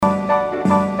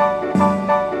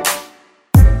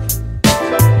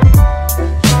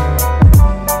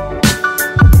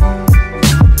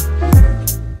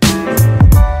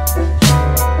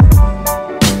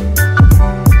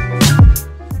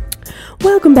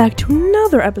back to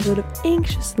another episode of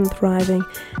Anxious and Thriving.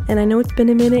 And I know it's been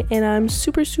a minute, and I'm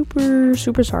super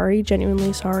sorry,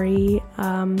 genuinely sorry.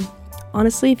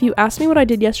 Honestly, if you ask me what I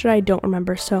did yesterday, I don't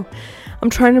remember. So I'm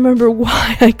trying to remember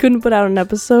why I couldn't put out an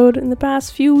episode in the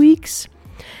past few weeks.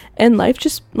 And life's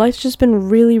just been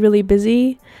really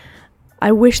busy.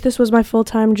 I wish this was my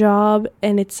full-time job,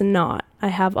 and it's not. I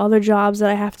have other jobs that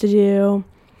I have to do.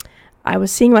 I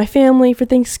was seeing my family for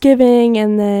Thanksgiving,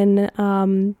 and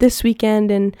then this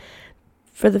weekend and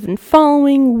for the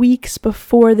following weeks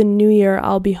before the new year,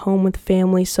 I'll be home with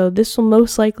family. So this will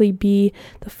most likely be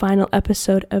the final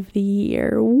episode of the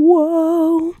year.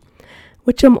 Whoa!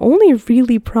 Which I'm only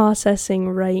really processing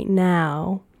right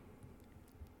now.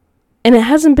 And it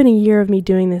hasn't been a year of me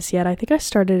doing this yet. I think I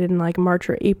started in like March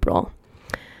or April.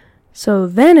 So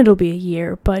then it'll be a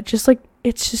year, but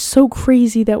it's just so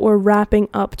crazy that we're wrapping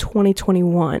up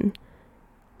 2021.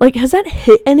 Like, has that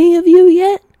hit any of you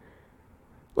yet?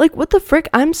 Like, what the frick?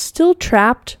 I'm still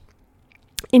trapped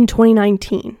in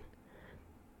 2019.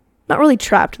 Not really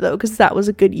trapped, though, because that was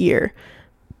a good year.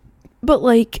 But,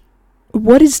 like,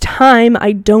 what is time?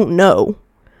 I don't know.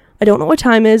 I don't know what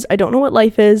time is. I don't know what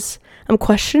life is. I'm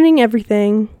questioning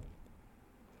everything.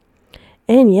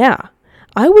 And, yeah,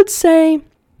 I would say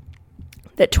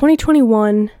that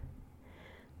 2021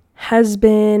 has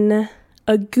been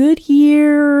a good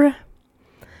year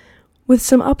with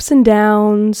some ups and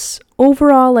downs.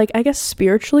 Overall, like, I guess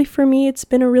spiritually for me, it's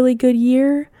been a really good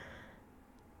year.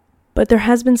 But there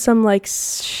has been some, like,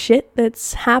 shit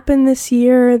that's happened this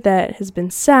year that has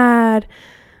been sad.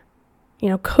 You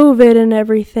know, COVID and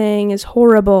everything is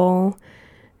horrible.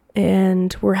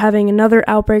 And we're having another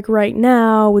outbreak right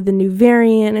now with the new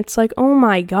variant. It's like, oh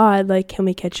my God, like, can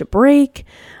we catch a break?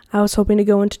 I was hoping to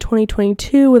go into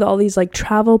 2022 with all these like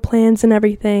travel plans and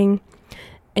everything.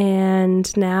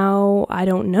 And now I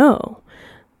don't know.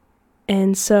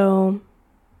 And so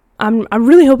I'm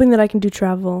really hoping that I can do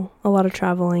a lot of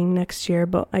traveling next year,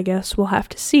 but I guess we'll have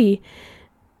to see.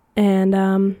 And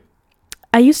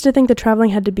I used to think that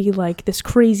traveling had to be like this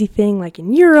crazy thing like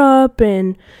in Europe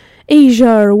and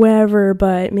Asia or wherever,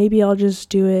 but maybe I'll just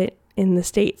do it in the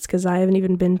States because I haven't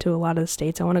even been to a lot of the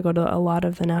States. I want to go to a lot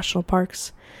of the national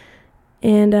parks.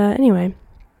 And anyway,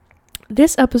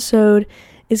 this episode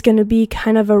is going to be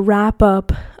kind of a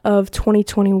wrap-up of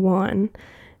 2021,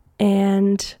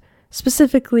 and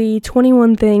specifically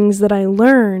 21 things that I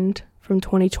learned from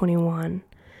 2021.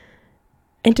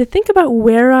 And to think about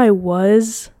where I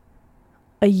was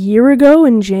a year ago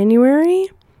in January,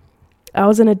 I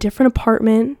was in a different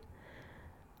apartment.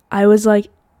 I was like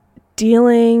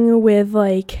dealing with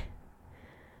like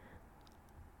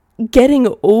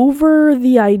getting over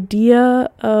the idea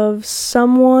of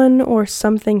someone or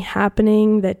something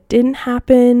happening that didn't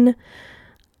happen.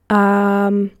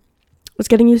 Was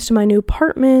getting used to my new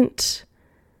apartment,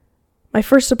 my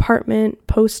first apartment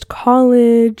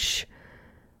post-college.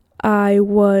 I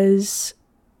was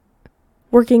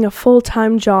working a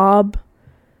full-time job.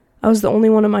 I was the only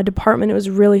one in my department. It was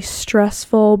really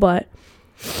stressful, but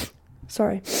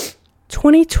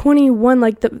 2021,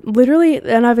 like literally,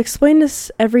 and I've explained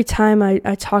this every time I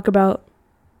talk about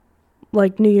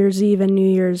like New Year's Eve and New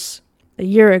Year's a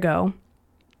year ago.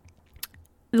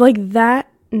 Like that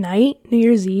night, New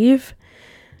Year's Eve,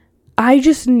 I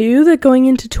just knew that going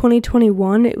into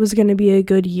 2021, it was going to be a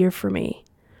good year for me.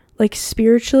 Like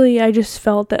spiritually, I just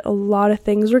felt that a lot of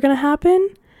things were going to happen.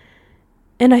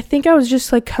 And I think I was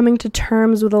just like coming to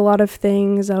terms with a lot of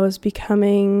things. I was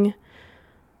becoming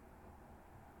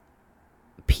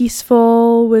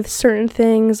peaceful with certain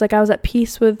things. Like I was at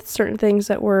peace with certain things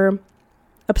that were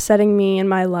upsetting me in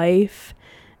my life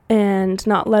and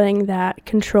not letting that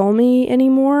control me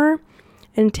anymore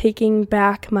and taking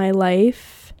back my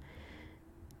life.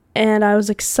 And I was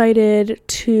excited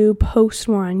to post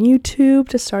more on YouTube,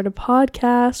 to start a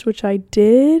podcast, which I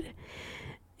did.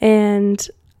 And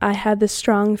I had this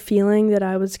strong feeling that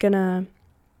I was gonna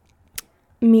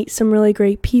meet some really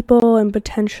great people and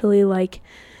potentially like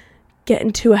get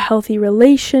into a healthy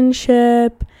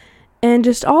relationship and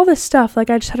just all this stuff. Like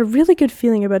I just had a really good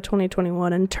feeling about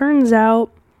 2021, and turns out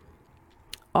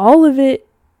all of it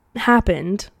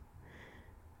happened.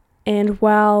 And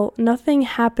while nothing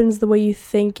happens the way you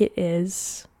think it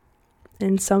is,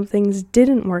 and some things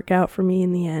didn't work out for me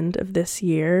in the end of this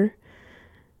year,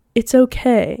 it's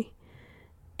okay.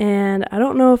 And I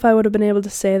don't know if I would have been able to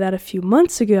say that a few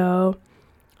months ago,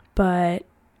 but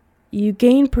you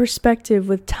gain perspective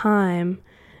with time.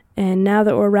 And now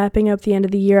that we're wrapping up the end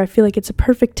of the year, I feel like it's a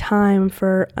perfect time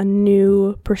for a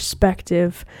new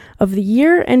perspective of the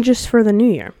year and just for the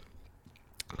new year.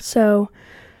 So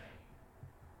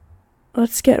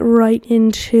let's get right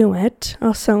into it.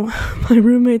 Also, my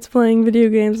roommate's playing video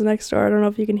games next door. I don't know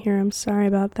if you can hear him. Sorry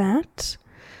about that.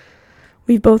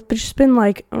 We've both just been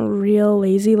like real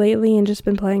lazy lately and just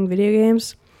been playing video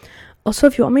games. Also,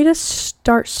 if you want me to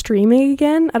start streaming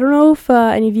again, I don't know if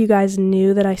any of you guys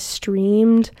knew that I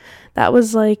streamed. That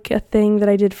was like a thing that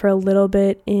I did for a little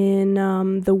bit in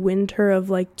the winter of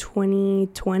like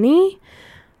 2020.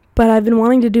 But I've been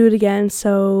wanting to do it again,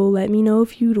 so let me know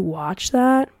if you'd watch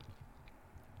that.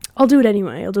 I'll do it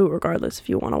anyway. I'll do it regardless if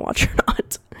you want to watch or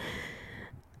not.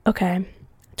 Okay.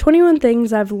 21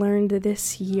 things I've learned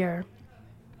this year.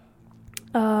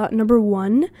 Number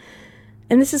 1,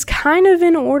 and this is kind of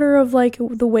in order of like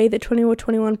the way that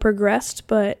 2021 progressed,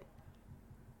 but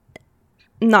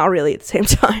not really at the same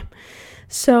time.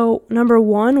 So, number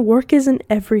 1, work isn't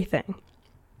everything.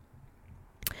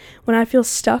 When I feel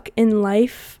stuck in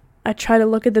life, I try to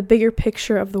look at the bigger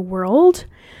picture of the world.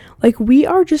 Like, we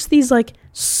are just these like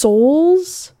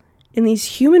souls in these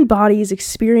human bodies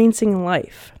experiencing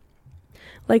life.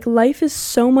 Like, life is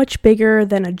so much bigger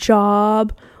than a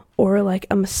job or like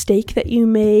a mistake that you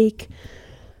make.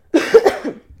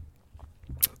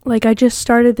 Like, I just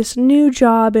started this new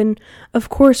job, and of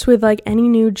course with like any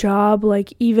new job,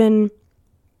 like even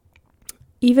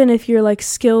if you're like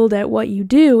skilled at what you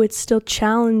do, it's still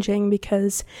challenging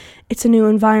because it's a new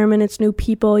environment, it's new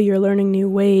people, you're learning new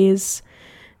ways.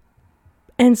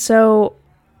 And so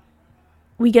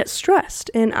we get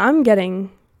stressed, and I'm getting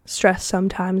stressed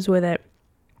sometimes with it.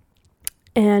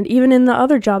 And even in the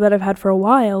other job that I've had for a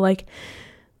while, like,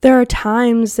 there are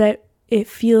times that it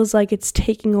feels like it's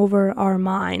taking over our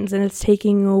minds and it's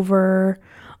taking over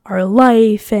our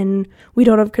life, and we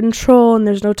don't have control and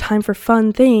there's no time for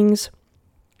fun things.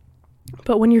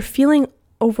 But when you're feeling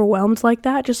overwhelmed like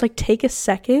that, just like take a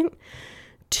second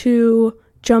to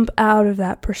jump out of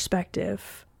that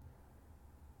perspective.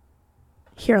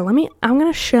 Here, I'm going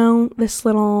to show this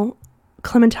little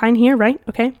clementine here, right?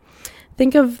 Okay.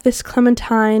 Think of this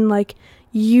clementine like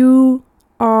you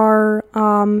are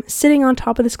sitting on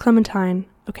top of this clementine,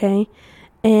 okay?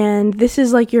 And this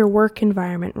is like your work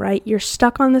environment, right? You're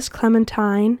stuck on this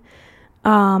clementine.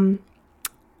 I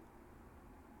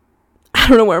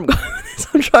don't know where I'm going with this.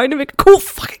 I'm trying to make a cool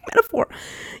fucking metaphor.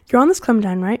 You're on this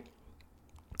clementine, right?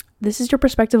 This is your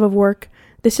perspective of work.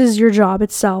 This is your job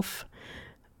itself.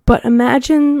 But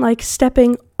imagine like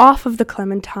stepping off of the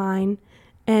clementine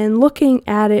and looking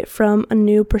at it from a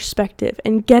new perspective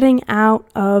and getting out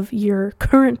of your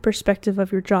current perspective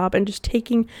of your job and just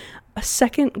taking a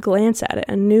second glance at it,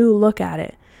 a new look at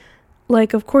it.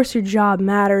 Like, of course, your job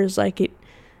matters. Like,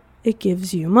 it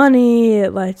gives you money,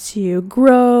 it lets you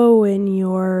grow in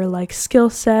your like skill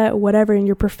set, whatever, in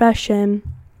your profession.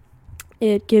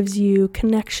 It gives you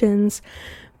connections.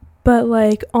 But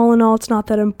like, all in all, it's not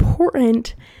that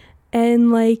important.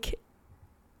 And like,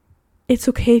 it's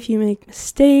okay if you make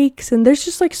mistakes, and there's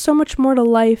just like so much more to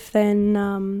life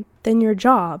than your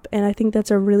job. And I think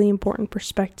that's a really important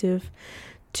perspective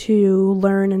to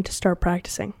learn and to start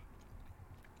practicing.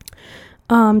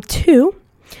 2,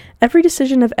 every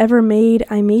decision I've ever made,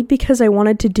 I made because I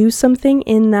wanted to do something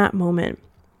in that moment.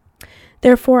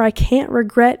 Therefore, I can't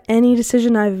regret any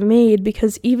decision I've made,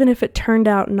 because even if it turned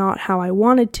out not how I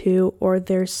wanted to, or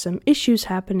there's some issues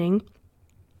happening,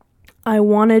 I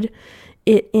wanted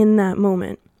it in that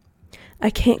moment. I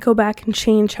can't go back and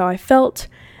change how I felt.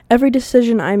 Every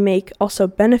decision I make also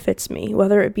benefits me,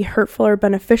 whether it be hurtful or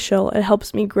beneficial. It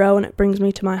helps me grow and it brings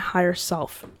me to my higher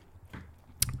self.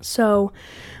 So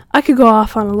I could go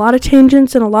off on a lot of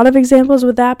tangents and a lot of examples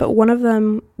with that, but one of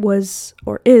them was,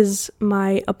 or is,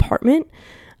 my apartment.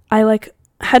 I like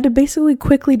had to basically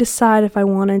quickly decide if I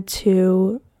wanted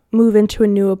to move into a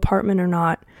new apartment or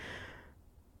not.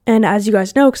 And as you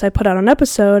guys know, because I put out an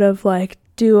episode of like,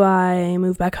 do I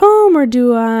move back home or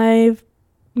do I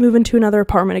move into another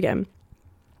apartment again?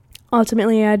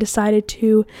 Ultimately, I decided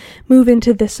to move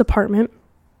into this apartment.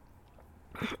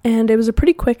 And it was a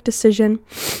pretty quick decision.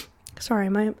 Sorry,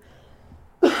 my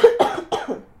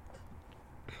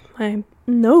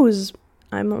nose,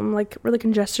 I'm like really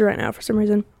congested right now for some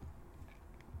reason.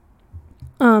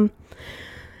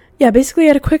 Basically I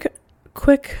had a quick, it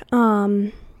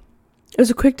was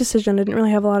a quick decision. I didn't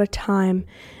really have a lot of time.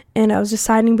 And I was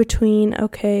deciding between,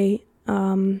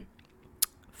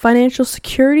 financial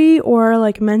security or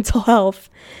like mental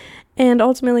health. And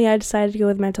ultimately I decided to go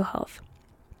with mental health.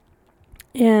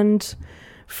 And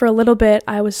for a little bit,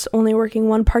 I was only working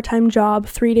one part-time job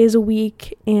 3 days a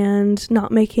week and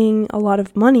not making a lot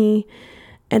of money.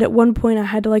 And at one point I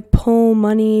had to like pull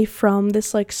money from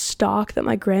this like stock that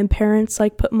my grandparents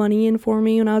like put money in for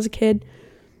me when I was a kid.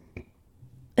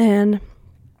 And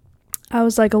I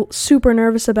was like super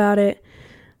nervous about it.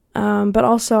 But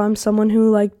also I'm someone who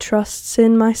like trusts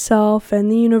in myself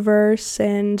and the universe,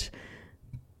 and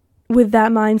with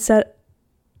that mindset,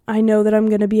 I know that I'm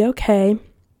going to be okay.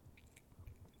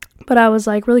 But I was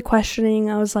like really questioning.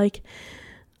 I was like,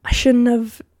 I shouldn't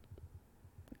have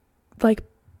like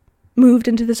moved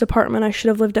into this apartment. I should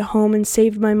have lived at home and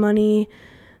saved my money.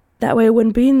 That way I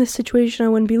wouldn't be in this situation. I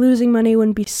wouldn't be losing money,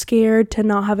 wouldn't be scared to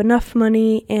not have enough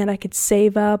money, and I could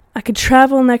save up. I could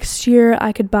travel next year.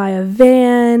 I could buy a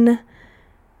van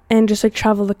and just like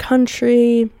travel the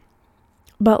country.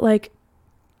 But like,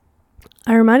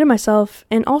 I reminded myself,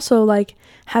 and also like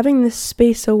having this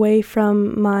space away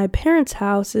from my parents'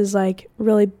 house is like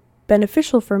really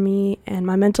beneficial for me and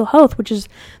my mental health, which is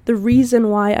the reason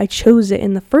why I chose it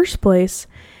in the first place.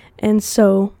 And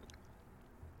so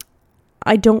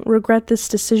I don't regret this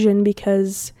decision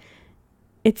because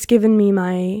it's given me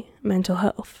my mental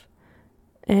health.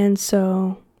 And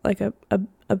so like a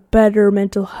better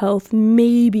mental health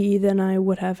maybe than I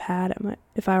would have had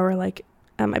if I were like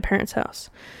at my parents' house.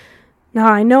 Now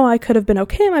I know I could have been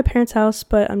okay at my parents' house,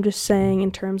 but I'm just saying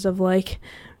in terms of like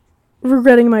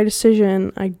regretting my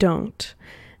decision, I don't.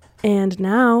 And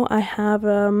now I have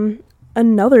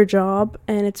another job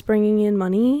and it's bringing in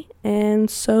money, and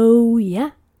so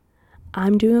yeah,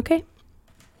 I'm doing okay.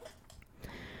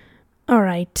 All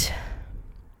right.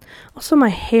 Also, my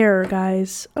hair,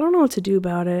 guys. I don't know what to do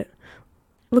about it.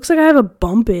 Looks like I have a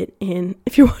Bump It in.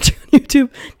 If you're watching on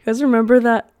YouTube, you guys remember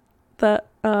that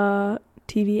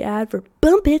TV ad for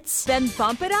Bump Its? Then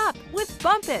bump it up with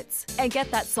Bump Its and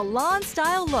get that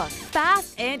salon-style look,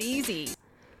 fast and easy.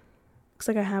 Looks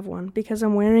like I have one because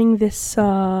I'm wearing this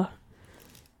little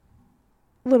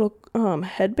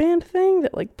headband thing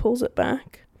that like pulls it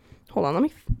back. Hold on, let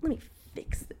me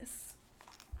fix this.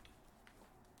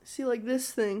 See, like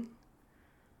this thing.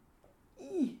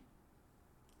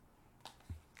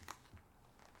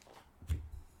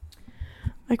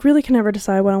 Like really can never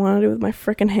decide what I want to do with my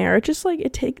freaking hair. It just like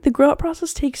the grow up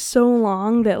process takes so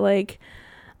long that like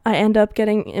I end up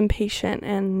getting impatient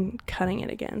and cutting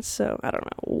it again. So I don't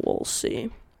know. We'll see.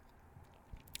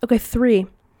 Okay, 3.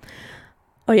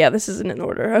 Oh yeah, this isn't in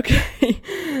order.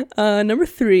 Okay. Number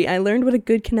 3, I learned what a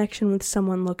good connection with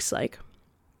someone looks like.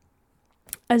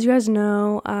 As you guys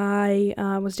know, I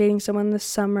was dating someone this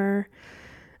summer,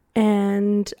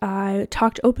 and I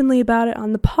talked openly about it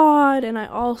on the pod, and I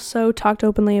also talked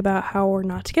openly about how we're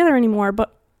not together anymore.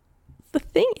 But the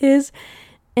thing is,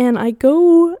 and I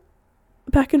go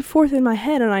back and forth in my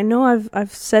head, and I know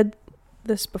I've said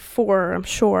this before, I'm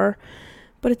sure,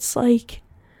 but it's like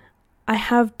I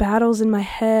have battles in my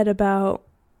head about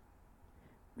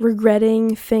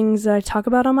regretting things that I talk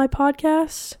about on my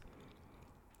podcast,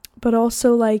 but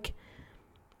also like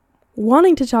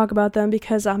wanting to talk about them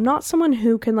because I'm not someone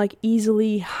who can like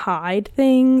easily hide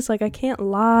things. Like I can't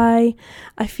lie.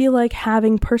 I feel like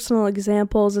having personal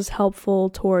examples is helpful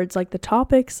towards like the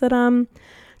topics that I'm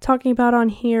talking about on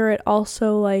here. It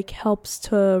also like helps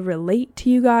to relate to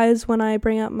you guys when I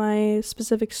bring up my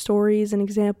specific stories and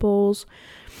examples.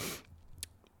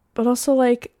 But also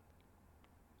like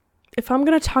if I'm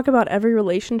going to talk about every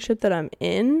relationship that I'm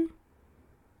in,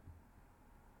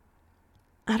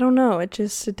 I don't know, it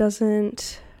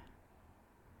doesn't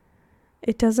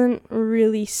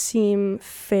really seem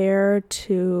fair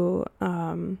to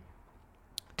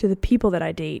the people that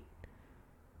I date.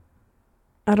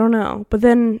 I don't know. But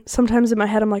then sometimes in my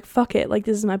head I'm like, fuck it, like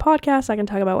this is my podcast, I can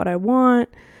talk about what I want.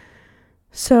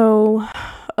 So,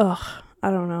 I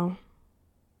don't know.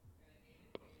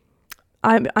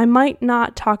 I might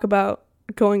not talk about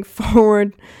going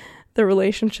forward the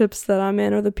relationships that I'm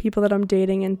in or the people that I'm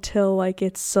dating until like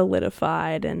it's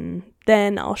solidified, and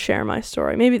then I'll share my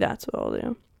story. Maybe that's what I'll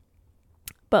do.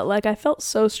 But like I felt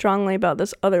so strongly about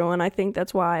this other one. I think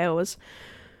that's why I was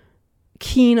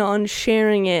keen on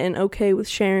sharing it and okay with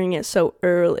sharing it so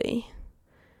early.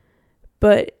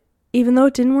 But even though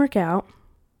it didn't work out,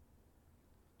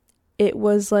 it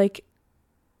was like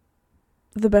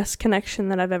the best connection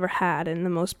that I've ever had and the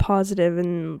most positive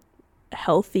and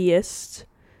healthiest.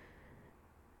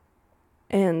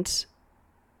 And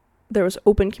there was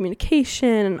open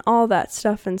communication and all that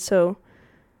stuff. And so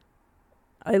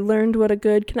I learned what a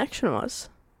good connection was.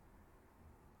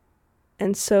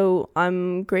 And so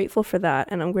I'm grateful for that.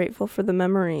 And I'm grateful for the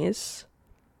memories.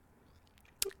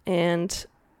 And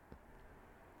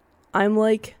I'm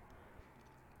like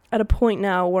at a point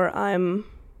now where I'm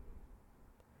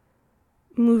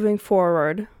moving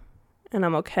forward and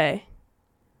I'm okay.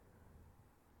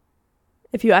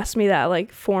 If you asked me that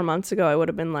like 4 months ago, I would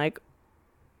have been like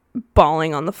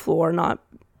bawling on the floor, not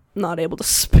able to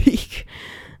speak.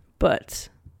 But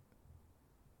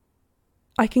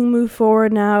I can move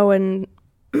forward now and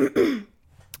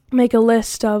make a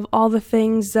list of all the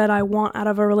things that I want out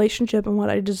of a relationship and what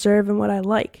I deserve and what I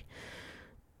like,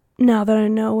 now that I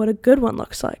know what a good one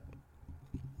looks like.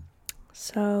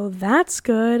 So that's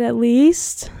good, at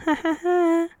least.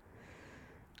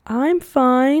 I'm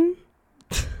fine.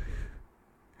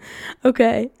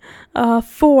 Okay.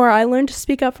 4, I learned to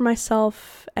speak up for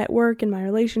myself at work, in my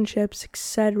relationships,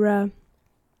 etc.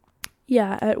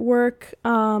 Yeah, at work,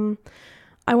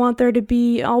 I want there to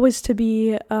be, always to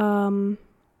be, a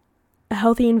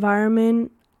healthy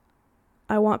environment.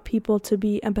 I want people to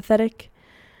be empathetic.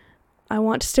 I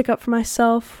want to stick up for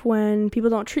myself when people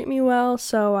don't treat me well,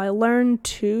 so I learned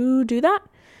to do that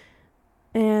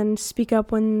and speak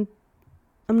up when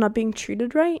I'm not being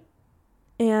treated right.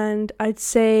 And I'd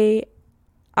say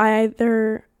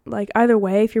either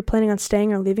way, if you're planning on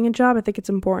staying or leaving a job, I think it's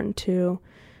important to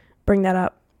bring that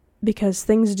up, because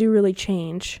things do really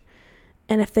change.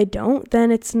 And if they don't, then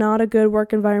it's not a good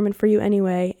work environment for you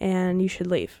anyway, and you should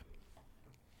leave.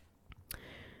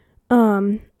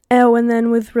 Oh, and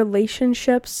then with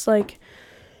relationships, like,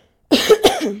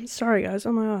 sorry guys,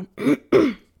 oh my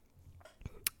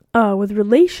god. With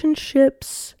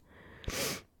relationships,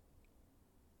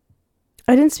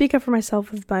 I didn't speak up for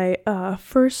myself with my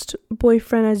first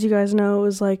boyfriend. As you guys know, it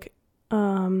was like,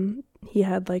 he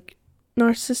had like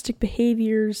narcissistic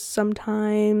behaviors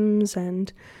sometimes,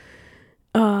 and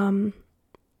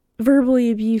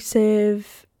verbally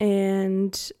abusive,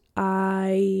 and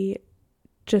I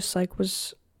just like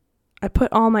I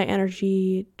put all my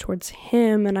energy towards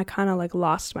him, and I kind of like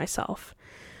lost myself,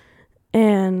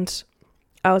 and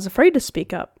I was afraid to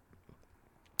speak up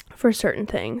for certain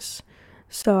things,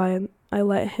 so I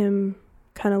let him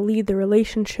kind of lead the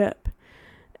relationship.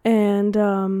 And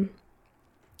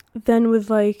then with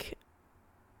like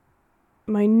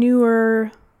my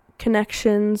newer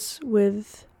connections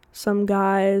with some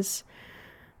guys,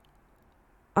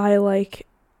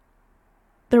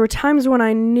 there were times when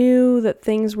I knew that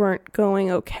things weren't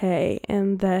going okay,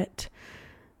 and that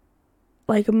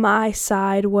like my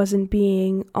side wasn't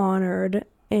being honored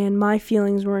and my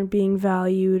feelings weren't being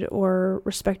valued or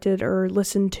respected or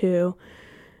listened to,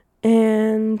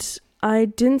 and I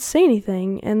didn't say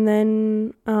anything. And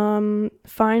then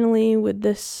finally with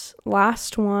this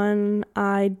last one,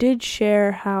 I did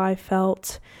share how I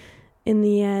felt in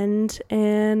the end,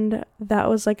 and that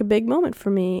was like a big moment for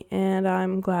me, and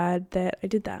I'm glad that I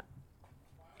did that.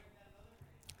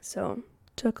 So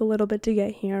took a little bit to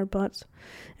get here, but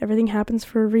everything happens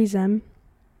for a reason.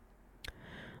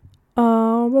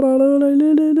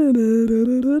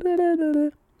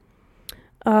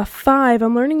 5,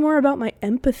 I'm learning more about my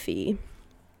empathy.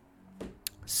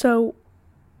 So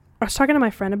I was talking to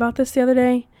my friend about this the other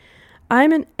day.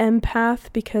 I'm an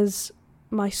empath because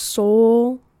my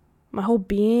soul, my whole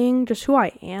being, just who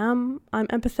I am, I'm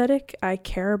empathetic. I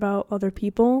care about other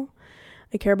people.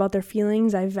 I care about their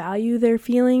feelings. I value their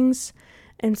feelings.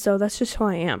 And so that's just who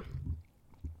I am.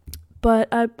 But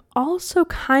I'm also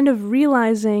kind of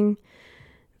realizing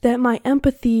that my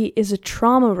empathy is a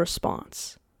trauma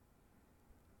response.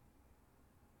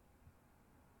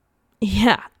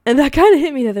 Yeah, and that kind of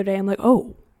hit me the other day. I'm like,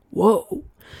 oh, whoa.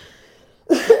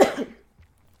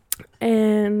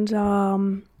 And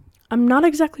I'm not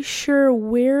exactly sure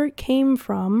where it came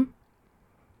from.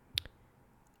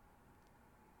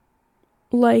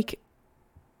 Like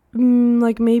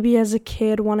maybe as a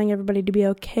kid wanting everybody to be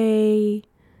okay.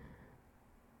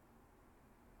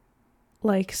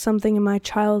 Like something in my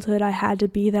childhood, I had to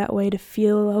be that way to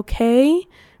feel okay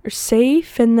or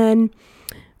safe. And then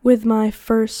with my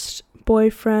first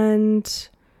boyfriend,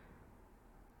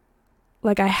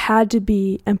 like I had to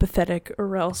be empathetic,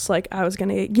 or else like I was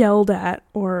gonna get yelled at,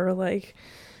 or like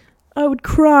I would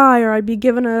cry, or I'd be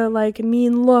given a like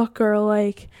mean look, or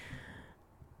like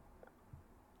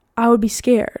I would be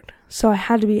scared. So I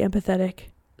had to be empathetic.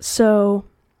 So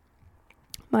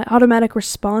my automatic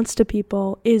response to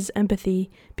people is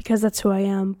empathy, because that's who I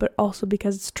am, but also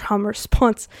because it's a trauma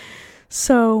response.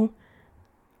 So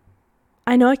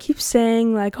I know I keep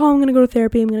saying like, oh, I'm going to go to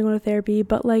therapy,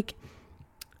 but like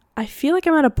I feel like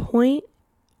I'm at a point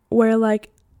where like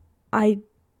I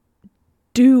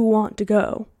do want to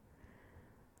go.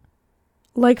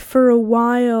 Like for a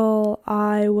while,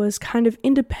 I was kind of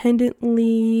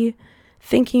independently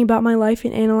thinking about my life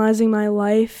and analyzing my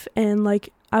life, and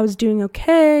like I was doing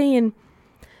okay, and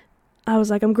I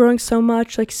was like, I'm growing so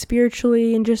much, like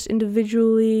spiritually and just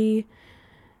individually,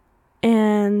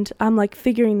 and I'm like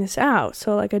figuring this out.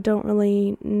 So like I don't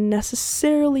really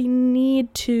necessarily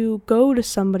need to go to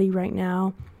somebody right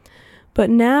now. But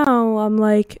now I'm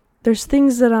like, there's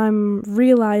things that I'm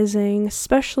realizing,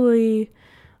 especially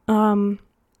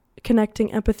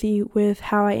connecting empathy with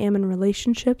how I am in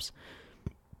relationships.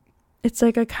 It's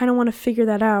like I kind of want to figure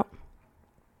that out.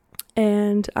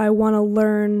 And I want to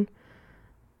learn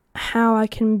how I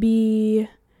can be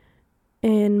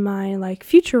in my like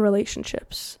future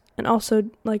relationships. And also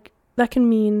like that can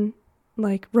mean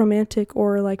like romantic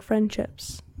or like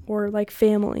friendships or like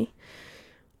family.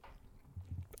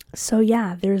 So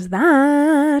yeah, there's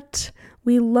that.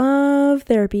 We love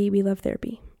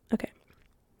therapy. Okay.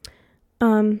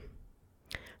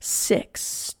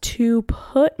 6, to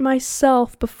put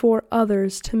myself before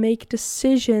others to make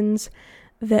decisions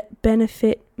that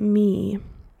benefit me.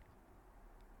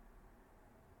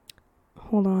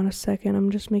 Hold on a second. I'm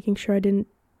just making sure I didn't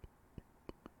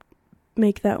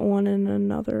make that one in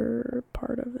another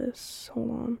part of this.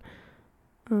 Hold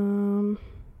on.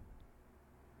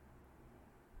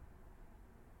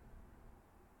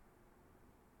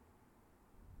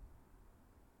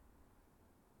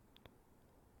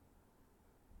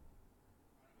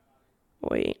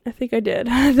 Wait, I think I did.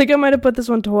 I think I might have put this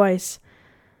one twice.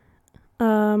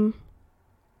 I'll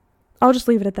just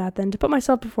leave it at that then. To put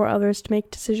myself before others to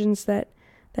make decisions that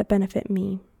benefit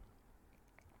me.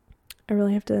 I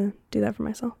really have to do that for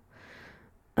myself.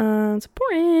 It's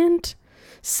important.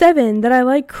 7, that I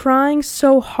like crying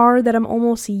so hard that I'm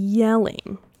almost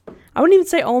yelling. I wouldn't even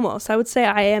say almost. I would say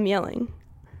I am yelling.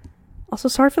 Also,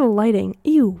 sorry for the lighting.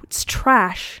 Ew, it's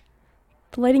trash.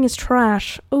 The lighting is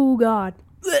trash. Oh, God.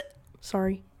 Blech.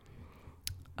 Sorry.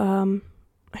 I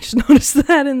just noticed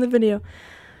that in the video.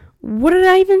 What did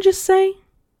I even just say?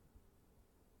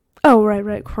 Oh,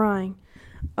 right, crying.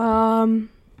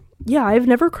 Yeah, I've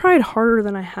never cried harder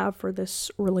than I have for this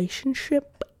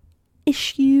relationship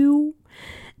issue.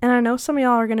 And I know some of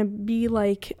y'all are gonna be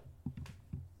like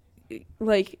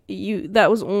you, that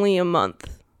was only a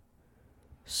month.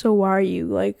 So why are you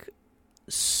like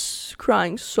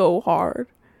crying so hard?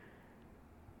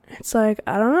 It's like,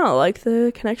 I don't know, like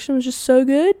the connection was just so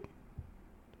good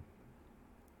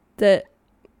that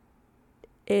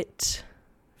it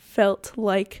felt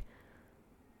like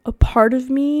a part of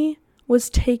me was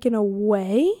taken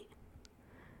away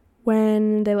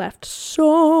when they left.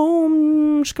 So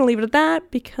I'm just gonna leave it at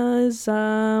that because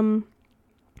I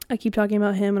keep talking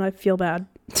about him and I feel bad.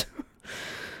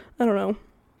 I don't know.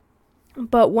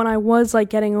 But when I was like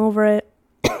getting over it,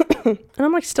 and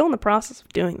I'm like still in the process of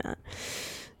doing that,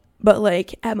 but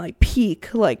like at my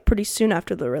peak, like pretty soon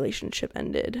after the relationship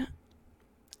ended,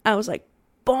 I was like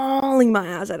bawling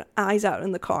my eyes out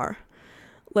in the car,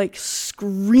 like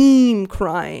scream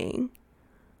crying.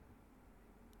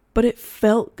 But it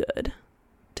felt good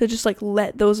to just like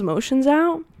let those emotions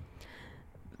out,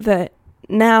 that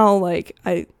now like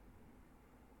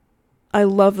I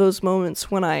love those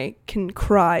moments when I can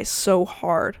cry so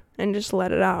hard and just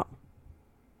let it out.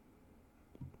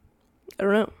 I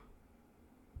don't know.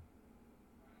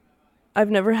 I've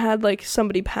never had like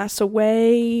somebody pass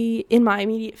away in my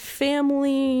immediate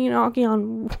family, knocking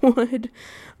on wood.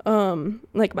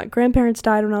 Like my grandparents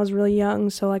died when I was really young,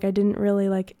 so like I didn't really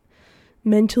like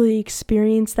mentally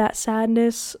experience that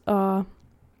sadness.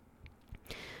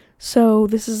 So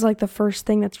this is like the first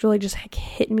thing that's really just like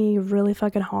hit me really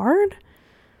fucking hard.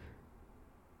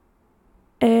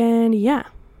 And yeah.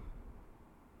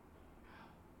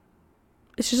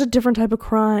 It's just a different type of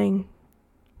crying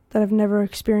that I've never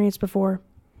experienced before.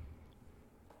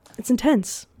 It's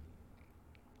intense.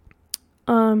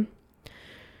 Number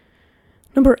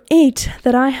 8,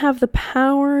 that I have the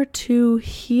power to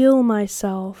heal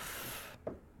myself.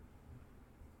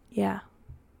 Yeah.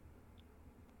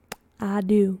 I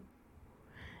do.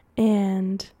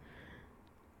 And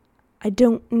I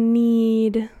don't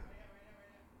need...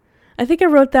 I think I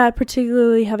wrote that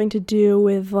particularly having to do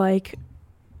with like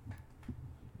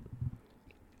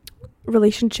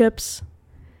relationships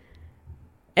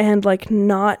and like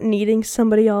not needing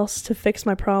somebody else to fix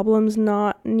my problems,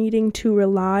 not needing to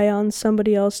rely on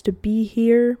somebody else to be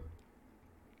here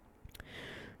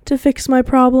to fix my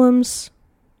problems,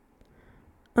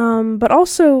 but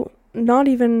also not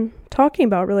even talking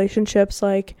about relationships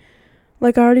like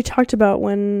I already talked about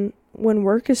when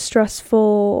work is stressful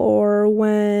or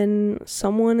when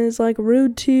someone is like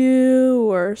rude to you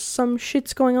or some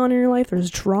shit's going on in your life,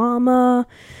 there's drama.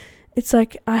 It's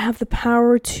like I have the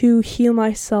power to heal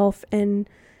myself and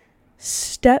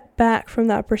step back from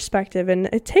that perspective. And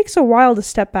it takes a while to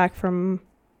step back from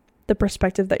the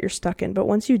perspective that you're stuck in. But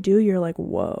once you do, you're like,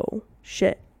 whoa,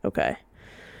 shit, okay.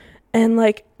 And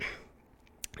like,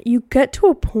 you get to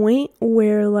a point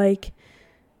where like,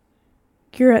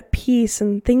 you're at peace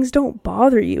and things don't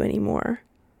bother you anymore.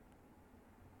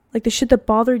 Like the shit that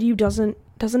bothered you doesn't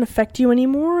doesn't affect you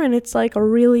anymore, and it's like a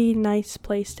really nice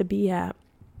place to be at.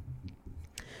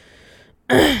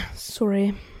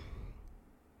 Sorry.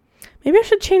 Maybe I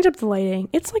should change up the lighting.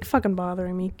 It's like fucking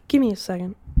bothering me. Give me a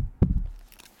second.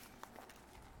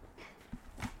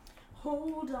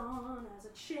 Hold on as I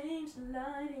change the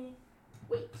lighting.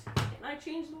 Wait, can I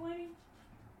change the lighting?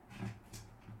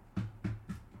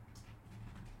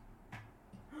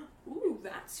 Ooh,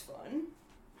 that's fun.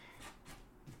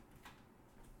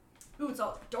 Ooh, it's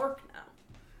all dark now.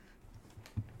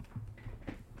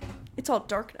 It's all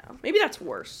dark now. Maybe that's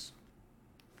worse.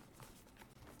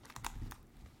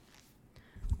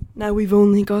 Now we've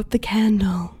only got the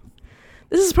candle.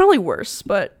 This is probably worse,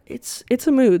 but it's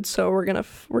a mood, so we're gonna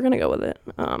go with it.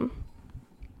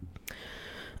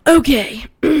 Okay.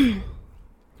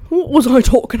 What was I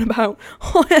talking about?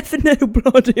 I have no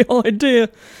bloody idea.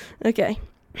 Okay.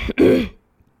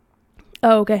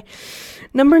 Okay.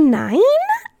 Number 9.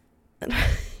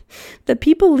 The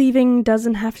people leaving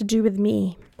doesn't have to do with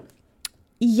me.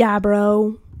 Yeah,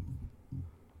 bro.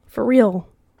 For real.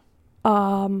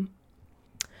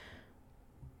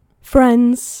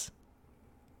 Friends,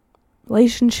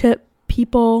 relationship,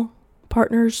 people,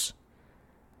 partners,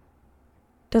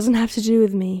 doesn't have to do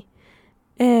with me.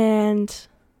 And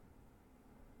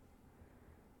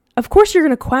of course you're going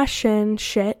to question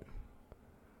shit.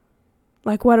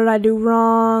 Like, what did I do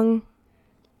wrong?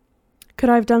 Could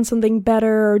I have done something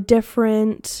better or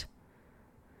different?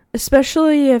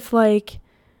 Especially if, like,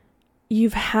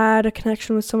 you've had a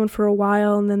connection with someone for a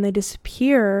while and then they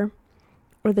disappear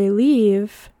or they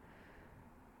leave.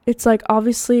 It's like,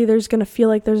 obviously there's going to feel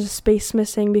like there's a space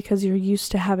missing because you're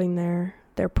used to having their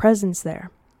presence there.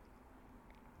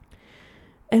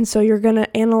 And so you're going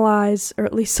to analyze, or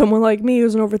at least someone like me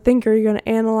who's an overthinker, you're going to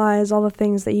analyze all the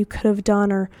things that you could have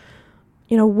done, or,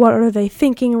 you know, what are they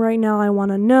thinking right now? I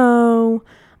want to know.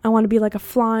 I want to be like a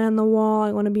fly on the wall.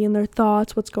 I want to be in their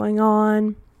thoughts. What's going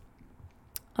on?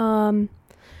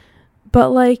 But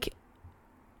like,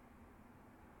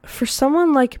 for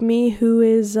someone like me who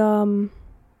is, I'm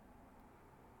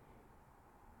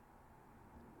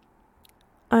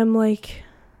like,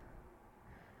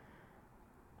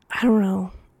 I don't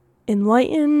know,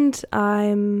 enlightened,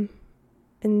 I'm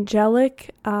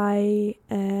angelic,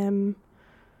 I'm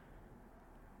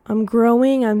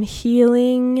growing, I'm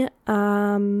healing,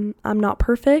 I'm not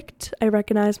perfect, I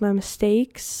recognize my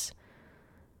mistakes,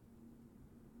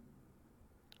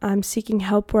 I'm seeking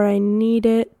help where I need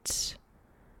it,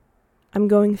 I'm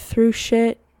going through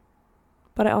shit,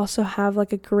 but I also have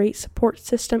like a great support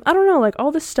system. I don't know, like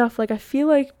all this stuff, like I feel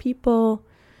like people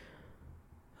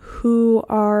who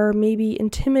are maybe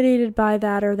intimidated by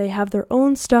that, or they have their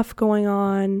own stuff going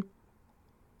on,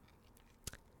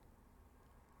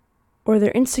 or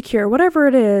they're insecure, whatever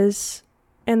it is,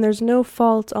 and there's no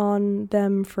fault on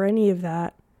them for any of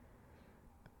that.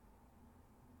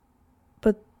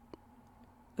 But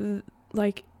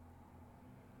like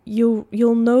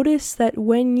you'll notice that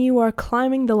when you are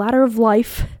climbing the ladder of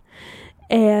life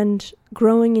and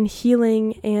growing and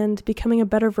healing and becoming a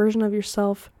better version of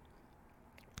yourself,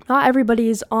 not everybody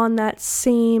is on that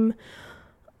same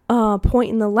point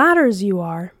in the ladder as you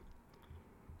are.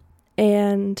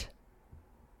 And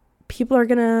people are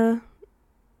gonna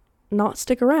not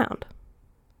stick around.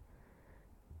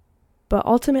 But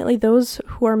ultimately, those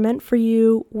who are meant for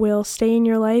you will stay in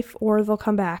your life, or they'll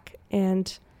come back.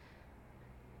 And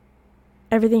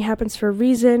everything happens for a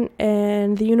reason,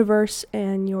 and the universe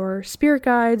and your spirit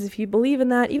guides, if you believe in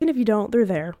that, even if you don't, they're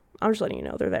there. I'm just letting you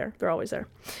know, they're there. They're always there.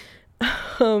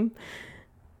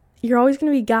 You're always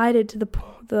going to be guided to the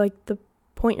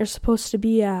point you're supposed to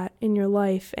be at in your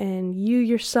life, and you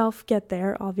yourself get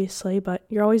there, obviously, but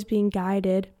you're always being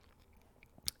guided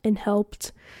and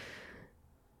helped,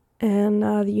 and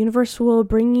the universe will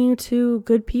bring you to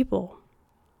good people.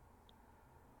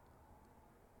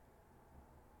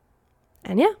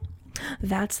 And yeah,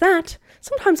 that's that.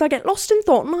 Sometimes I get lost in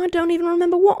thought and I don't even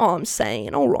remember what I'm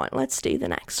saying. All right, let's do the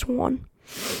next one.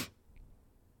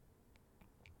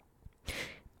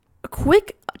 A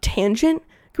quick tangent.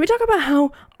 Can we talk about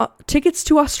how tickets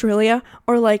to Australia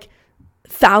are like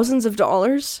thousands of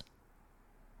dollars?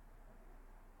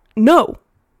 No.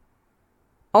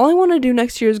 All I want to do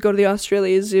next year is go to the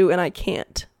Australia Zoo, and I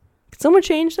can't. Can someone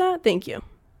change that? Thank you.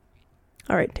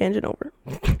 All right, tangent over.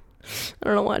 I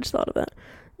don't know why I just thought of that.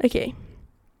 Okay.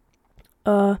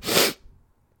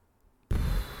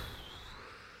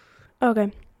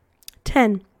 Okay.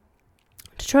 10.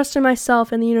 To trust in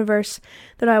myself and the universe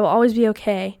that I will always be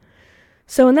okay.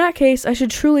 So in that case, I should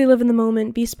truly live in the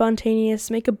moment, be spontaneous,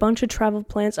 make a bunch of travel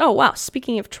plans. Oh, wow.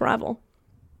 Speaking of travel.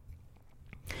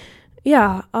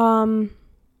 Yeah,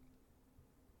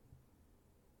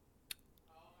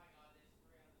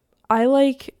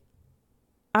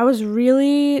 I was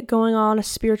really going on a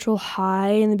spiritual high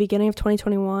in the beginning of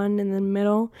 2021, in the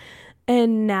middle,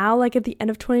 and now, like, at the end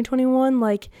of 2021,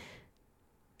 like,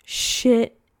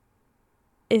 shit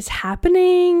is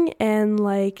happening, and,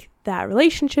 like, that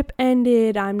relationship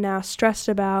ended. I'm now stressed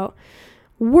about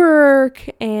work,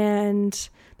 and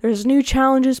there's new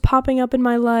challenges popping up in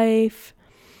my life.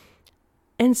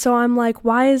 And so I'm like,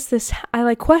 why is this? I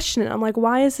like question it. I'm like,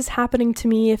 why is this happening to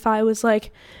me if I was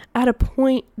like at a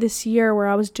point this year where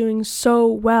I was doing so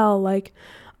well? Like,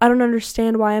 I don't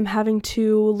understand why I'm having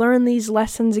to learn these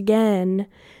lessons again.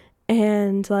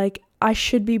 And like, I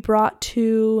should be brought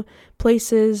to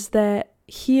places that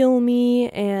heal me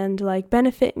and like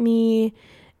benefit me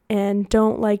and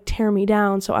don't like tear me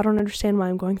down. So I don't understand why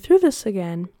I'm going through this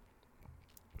again.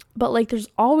 But like, there's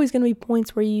always going to be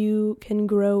points where you can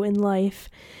grow in life.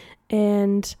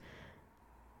 And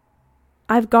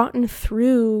I've gotten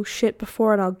through shit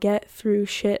before, and I'll get through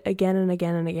shit again and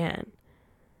again and again.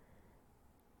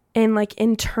 And like,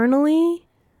 internally,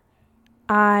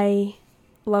 I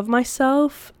love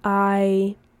myself.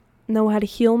 I know how to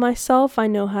heal myself. I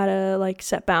know how to like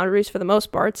set boundaries for the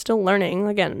most part. Still learning.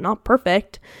 Again, not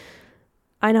perfect.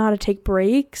 I know how to take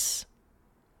breaks.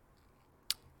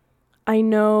 I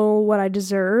know what I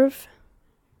deserve.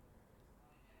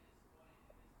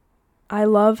 I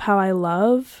love how I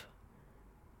love.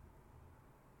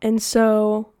 And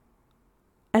so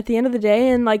at the end of the day,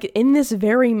 and like in this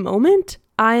very moment,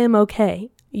 I am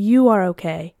okay. You are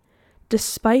okay.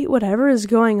 Despite whatever is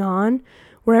going on,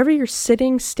 wherever you're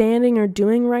sitting, standing, or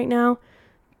doing right now,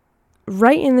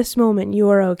 right in this moment, you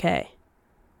are okay.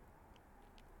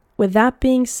 With that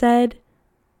being said,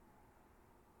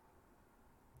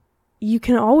 you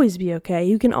can always be okay.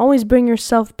 You can always bring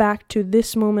yourself back to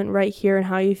this moment right here and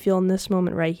how you feel in this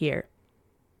moment right here.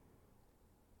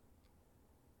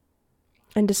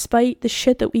 And despite the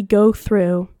shit that we go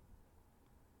through,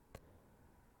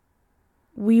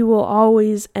 we will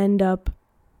always end up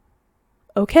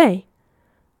okay.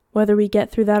 Whether we get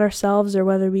through that ourselves or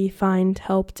whether we find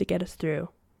help to get us through.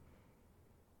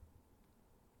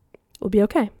 We'll be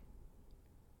okay.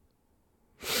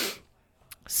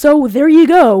 So there you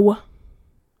go.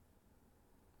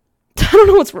 I don't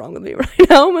know what's wrong with me right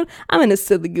now. I'm in a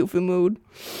silly, goofy mood.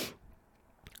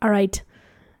 All right.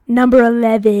 Number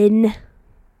 11.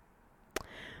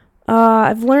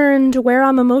 I've learned where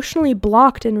I'm emotionally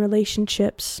blocked in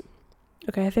relationships.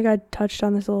 Okay, I think I touched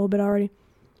on this a little bit already.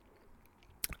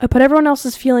 I put everyone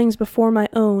else's feelings before my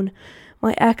own.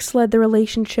 My ex led the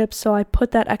relationship, so I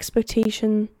put that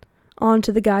expectation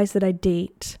onto the guys that I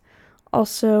date.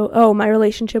 Also, my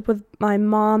relationship with my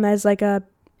mom as like a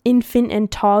infant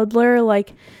and toddler,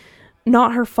 like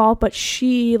not her fault, but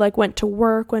she like went to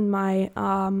work when my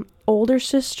older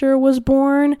sister was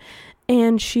born,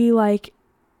 and she like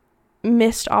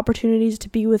missed opportunities to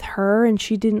be with her, and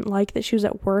she didn't like that she was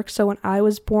at work. So when I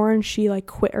was born, she like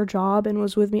quit her job and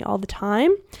was with me all the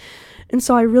time. And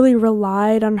so I really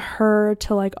relied on her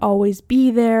to like always be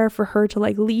there, for her to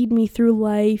like lead me through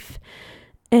life.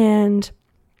 And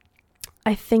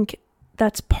I think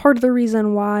that's part of the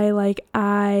reason why like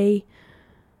I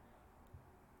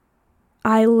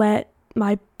let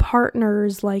my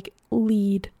partners like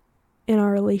lead in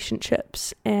our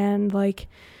relationships. And like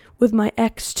with my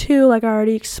ex too, like I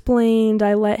already explained,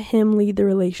 I let him lead the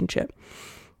relationship.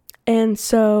 And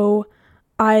so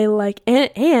I like,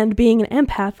 and being an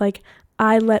empath, like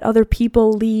I let other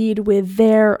people lead with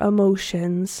their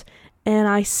emotions, and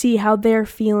I see how they're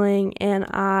feeling, and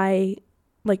I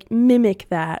like mimic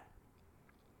that.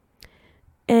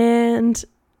 And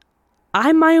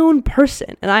I'm my own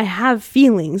person, and I have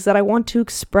feelings that I want to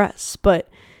express, but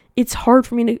it's hard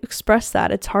for me to express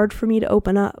that. It's hard for me to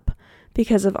open up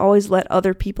because I've always let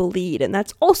other people lead. And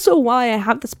that's also why I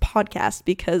have this podcast,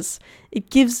 because it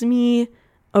gives me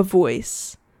a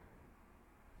voice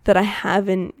that I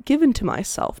haven't given to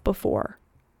myself before.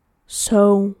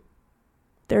 So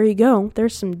there you go.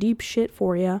 There's some deep shit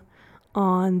for you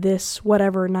on this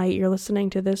whatever night you're listening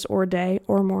to this, or day,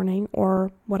 or morning, or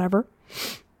whatever.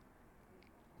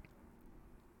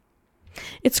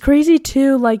 It's crazy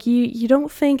too, like you don't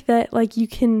think that like you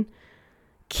can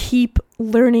keep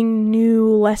learning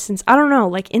new lessons. I don't know,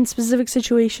 like in specific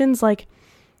situations, like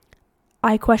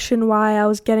I question why I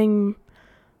was getting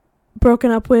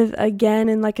broken up with again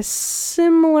in like a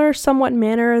similar somewhat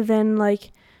manner than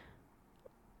like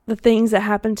the things that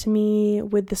happened to me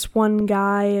with this one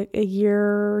guy a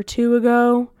year or two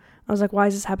ago. I was like, why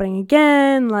is this happening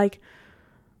again? Like,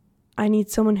 I need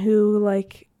someone who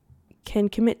like can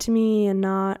commit to me and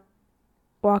not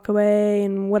walk away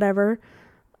and whatever.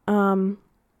 I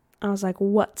was like,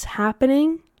 what's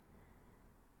happening?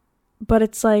 But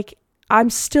it's like, I'm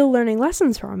still learning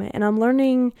lessons from it, and I'm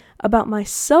learning about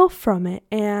myself from it,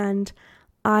 and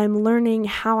I'm learning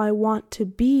how I want to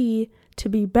be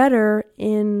better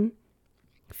in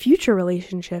future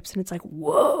relationships. And it's like,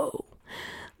 whoa,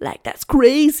 like, that's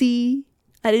crazy.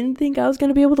 I didn't think I was going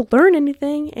to be able to learn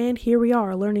anything, and here we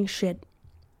are learning shit.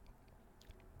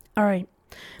 All right.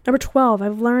 Number 12,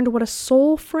 I've learned what a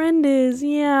soul friend is.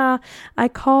 Yeah, I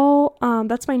call,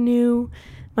 that's my new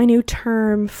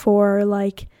term for,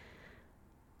 like,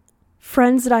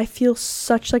 friends that I feel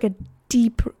such, like, a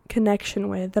deep connection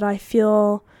with, that I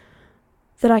feel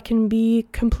that I can be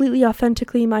completely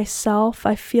authentically myself.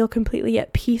 I feel completely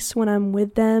at peace when I'm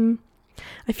with them.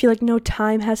 I feel like no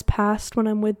time has passed when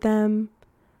I'm with them.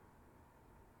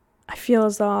 I feel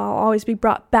as though I'll always be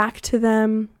brought back to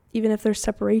them, even if there's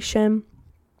separation.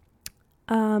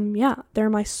 Yeah, they're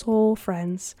my soul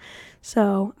friends.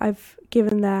 So I've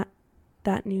given that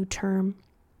new term.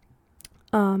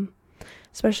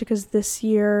 Especially because this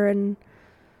year, and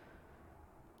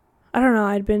I don't know,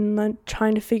 I'd been like,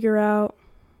 trying to figure out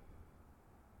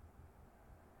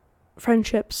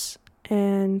friendships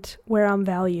and where I'm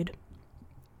valued.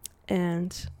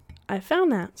 And I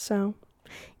found that, so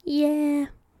yeah.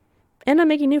 And I'm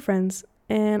making new friends.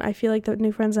 And I feel like the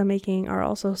new friends I'm making are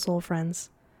also soul friends.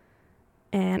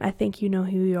 And I think you know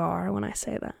who you are when I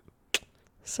say that.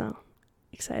 So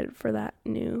excited for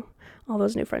all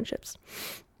those new friendships.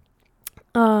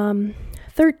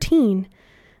 13,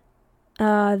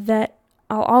 that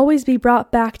I'll always be brought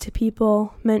back to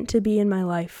people meant to be in my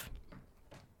life.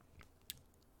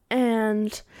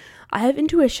 And I have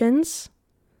intuitions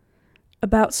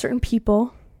about certain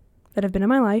people that have been in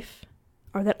my life,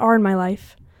 or that are in my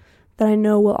life, that I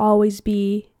know will always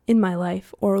be in my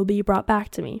life or will be brought back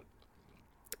to me.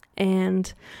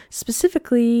 And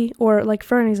specifically, or like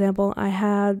for an example, I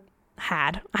have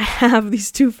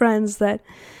these two friends that,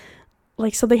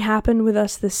 like, something happened with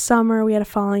us this summer. We had a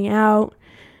falling out,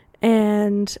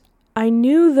 and I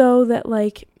knew though that,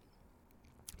 like,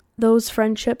 those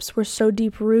friendships were so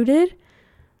deep rooted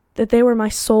that they were my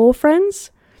soul friends,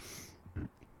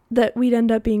 that we'd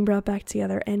end up being brought back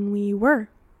together, and we were.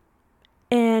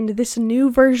 And this new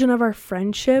version of our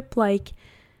friendship, like,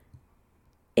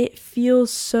 it feels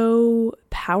so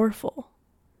powerful.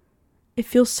 It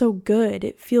feels so good.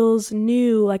 It feels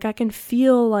new. Like, I can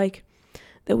feel like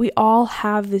that we all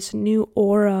have this new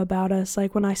aura about us.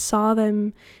 Like, when I saw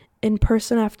them in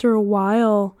person after a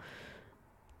while,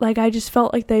 like, I just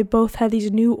felt like they both had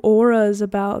these new auras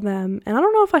about them. And I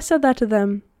don't know if I said that to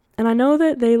them. And I know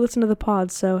that they listen to the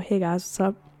pod, so hey guys, what's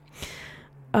up?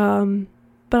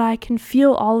 But I can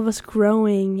feel all of us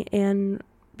growing and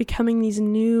becoming these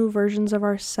new versions of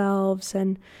ourselves,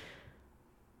 and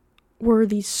we're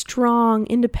these strong,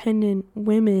 independent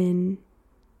women,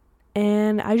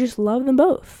 and I just love them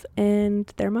both,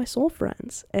 and they're my soul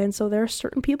friends. And so there are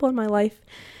certain people in my life,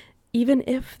 even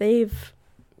if they've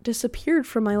disappeared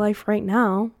from my life right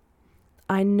now,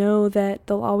 I know that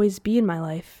they'll always be in my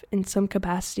life in some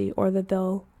capacity, or that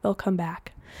they'll come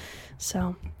back.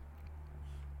 So,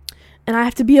 and I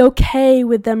have to be okay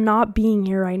with them not being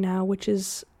here right now, which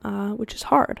is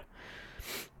hard.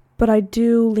 But I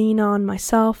do lean on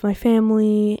myself, my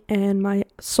family, and my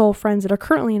soul friends that are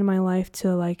currently in my life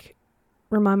to, like,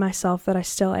 remind myself that I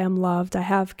still am loved. I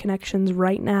have connections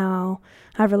right now.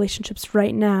 I have relationships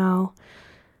right now,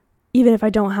 even if I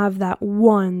don't have that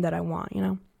one that I want, you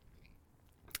know?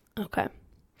 Okay.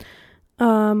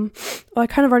 Well, I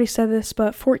kind of already said this,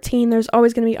 but 14, there's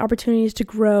always going to be opportunities to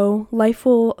grow. Life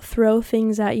will throw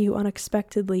things at you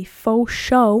unexpectedly. Faux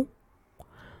show.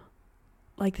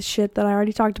 Like the shit that I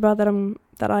already talked about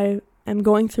that I am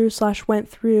going through / went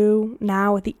through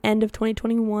now at the end of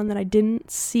 2021 that I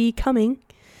didn't see coming.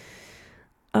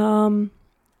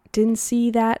 Didn't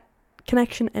see that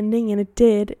connection ending, and it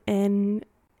did. And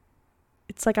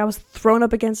it's like I was thrown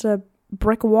up against a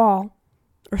brick wall.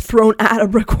 Or thrown at a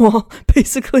brick wall,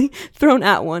 basically. Thrown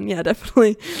at one, yeah,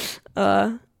 definitely.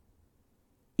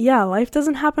 Yeah, life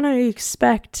doesn't happen how you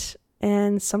expect,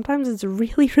 and sometimes it's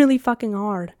really, really fucking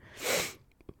hard.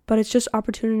 But it's just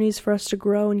opportunities for us to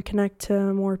grow and connect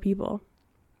to more people.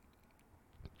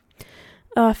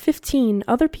 15,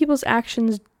 other people's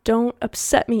actions don't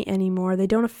upset me anymore. They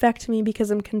don't affect me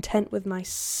because I'm content with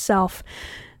myself.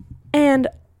 And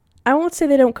I won't say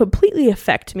they don't completely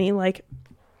affect me, like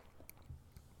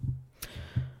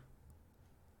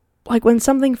when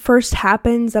something first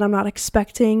happens that I'm not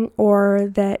expecting, or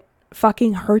that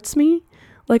fucking hurts me,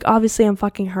 like, obviously I'm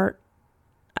fucking hurt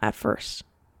at first,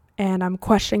 and I'm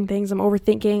questioning things, I'm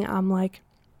overthinking, I'm like,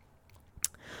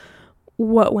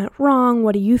 what went wrong,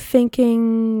 what are you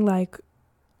thinking, like,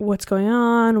 what's going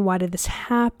on? Why did this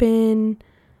happen?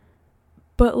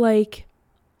 But like,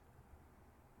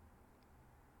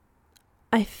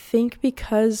 I think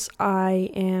because I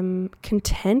am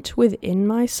content within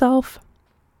myself,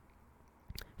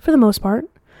 for the most part.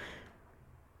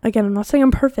 Again, I'm not saying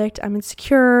I'm perfect. I'm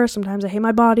insecure. Sometimes I hate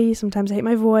my body. Sometimes I hate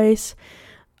my voice.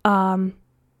 A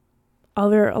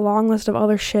long list of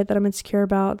other shit that I'm insecure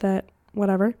about, that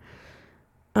whatever.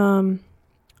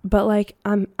 But like,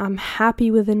 I'm happy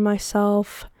within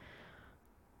myself.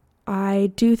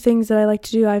 I do things that I like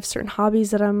to do. I have certain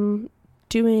hobbies that I'm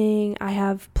doing. I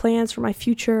have plans for my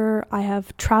future. I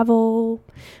have travel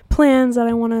plans that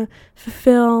I want to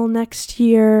fulfill next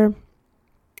year.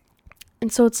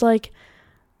 And so it's like,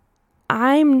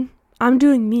 I'm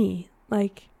doing me.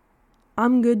 Like,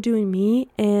 I'm good doing me,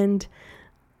 and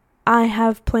I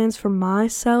have plans for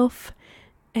myself,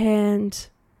 and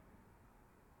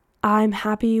I'm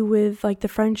happy with like the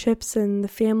friendships and the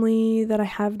family that I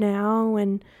have now,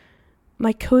 and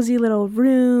my cozy little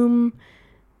room,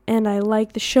 and I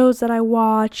like the shows that I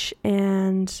watch,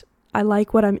 and I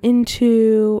like what I'm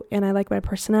into, and I like my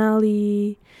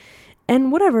personality,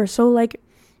 and whatever. So like,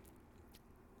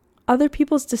 other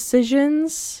people's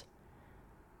decisions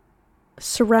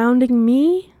surrounding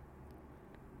me,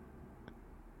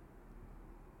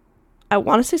 I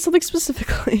want to say something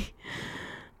specifically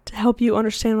to help you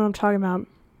understand what I'm talking about.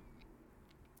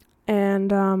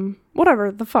 And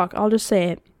whatever, the fuck, I'll just say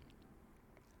it.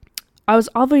 I was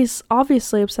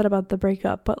obviously upset about the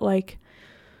breakup, but like,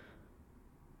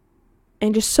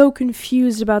 and just so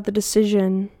confused about the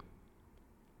decision,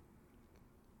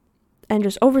 and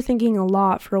just overthinking a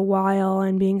lot for a while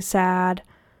and being sad.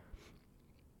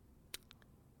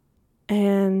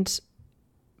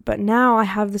 But now I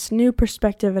have this new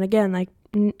perspective, and again, like,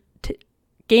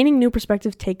 gaining new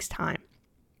perspective takes time.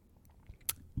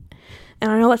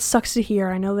 And I know that sucks to hear.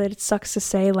 I know that it sucks to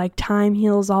say, like, time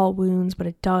heals all wounds, but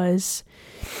it does.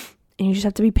 And you just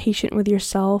have to be patient with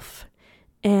yourself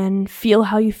and feel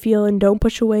how you feel, and don't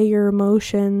push away your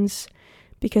emotions,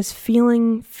 because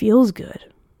feeling feels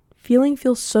good. Feeling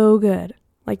feels so good,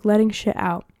 like letting shit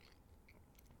out.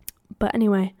 But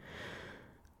anyway,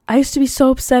 I used to be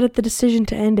so upset at the decision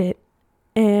to end it,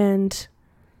 and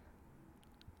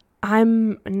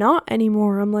I'm not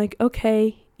anymore. I'm like,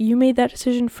 okay, you made that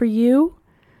decision for you.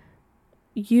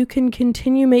 You can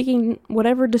continue making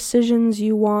whatever decisions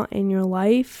you want in your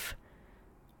life,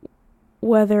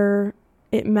 whether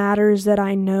it matters that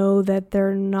I know that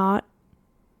they're not,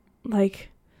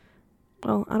 like,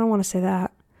 well, I don't want to say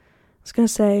that. I was going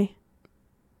to say,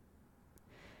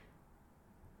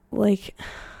 like,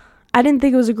 I didn't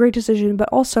think it was a great decision, but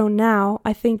also now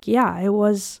I think, yeah, it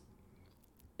was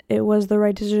the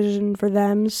right decision for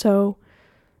them. So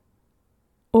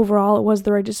overall, it was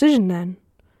the right decision then,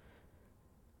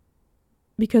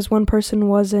 because one person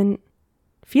wasn't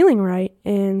feeling right,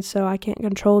 and so I can't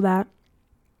control that.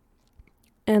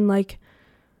 And like,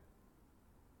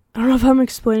 I don't know if I'm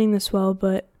explaining this well,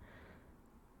 but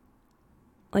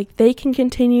like, they can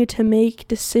continue to make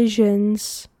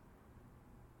decisions,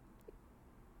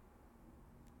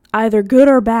 either good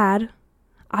or bad.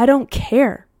 I don't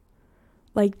care.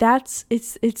 Like,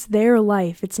 it's their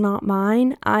life. It's not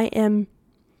mine. I am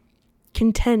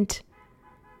content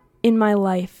in my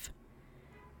life.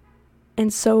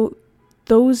 And so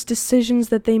those decisions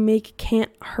that they make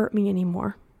can't hurt me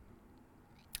anymore.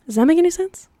 Does that make any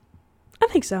sense? I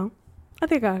think so. I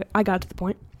think I got to the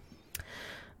point.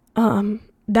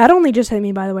 That only just hit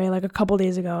me, by the way, like a couple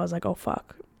days ago. I was like, oh,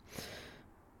 fuck.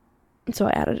 And so I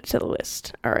added it to the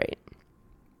list. All right.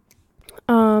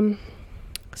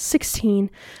 16,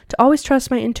 to always trust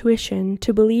my intuition,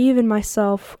 to believe in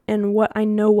myself and what I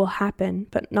know will happen,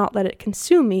 but not let it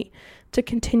consume me, to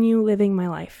continue living my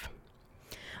life.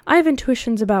 I have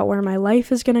intuitions about where my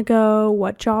life is going to go,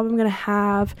 what job I'm going to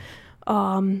have,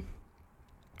 all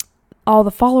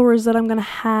the followers that I'm going to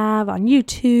have on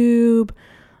YouTube,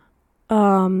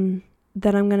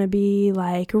 that I'm going to be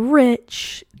like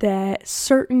rich, that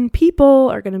certain people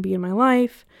are going to be in my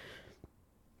life.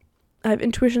 I have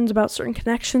intuitions about certain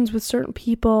connections with certain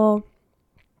people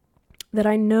that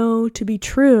I know to be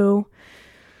true,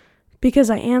 because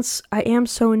I am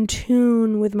so in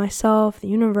tune with myself, the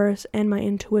universe, and my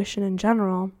intuition in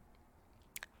general.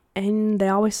 And they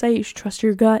always say you should trust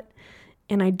your gut,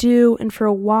 and I do. And for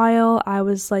a while, I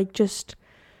was like,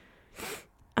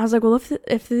 well,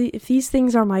 if these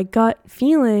things are my gut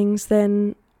feelings,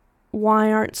 then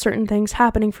why aren't certain things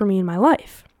happening for me in my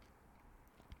life?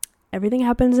 Everything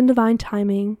happens in divine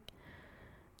timing.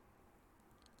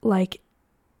 Like,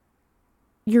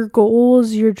 your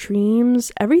goals, your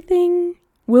dreams, everything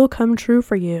will come true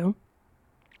for you.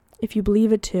 if you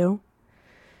believe it to.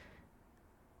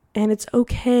 And it's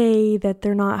okay that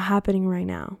they're not happening right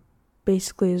now,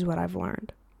 basically is what I've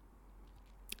learned.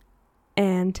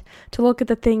 And to look at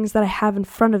the things that I have in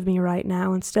front of me right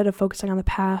now instead of focusing on the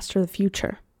past or the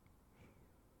future.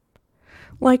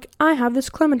 Like, I have this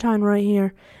clementine right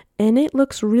here, and it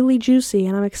looks really juicy,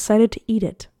 and I'm excited to eat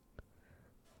it.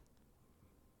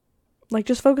 Like,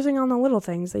 just focusing on the little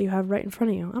things that you have right in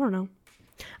front of you. I don't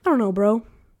know, bro.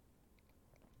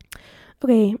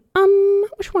 Okay,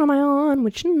 which one am I on?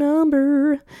 Which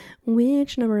number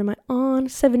am I on?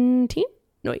 17?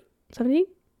 No, wait, 17?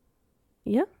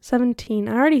 Yeah, 17.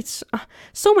 I already,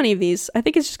 so many of these. I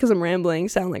think it's just because I'm rambling,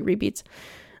 sound like repeats.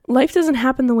 Life doesn't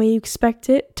happen the way you expect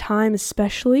it, time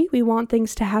especially. We want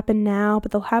things to happen now,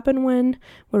 but they'll happen when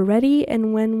we're ready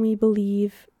and when we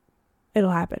believe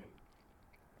it'll happen.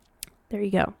 There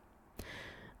you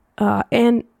go.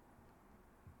 And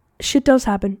shit does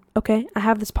happen, okay? I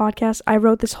have this podcast. I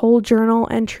wrote this whole journal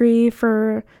entry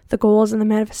for the goals and the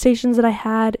manifestations that I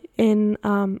had in,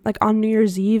 like on New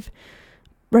Year's Eve,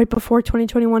 right before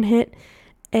 2021 hit.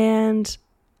 And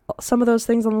some of those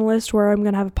things on the list were I'm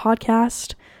going to have a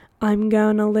podcast. I'm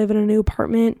going to live in a new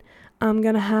apartment. I'm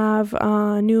going to have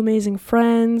new amazing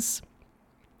friends.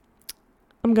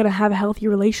 I'm going to have a healthy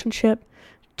relationship.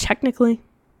 Technically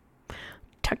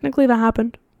that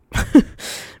happened.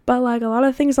 But like a lot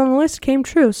of things on the list came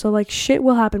true. So like shit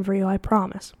will happen for you, I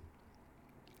promise.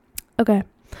 Okay.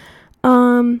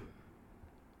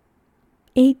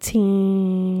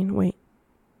 18. Wait.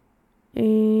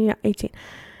 Yeah, 18.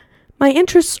 My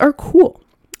interests are cool.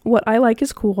 What I like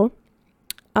is cool.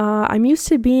 I'm used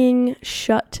to being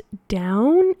shut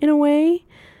down in a way.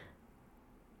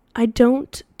 I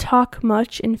don't talk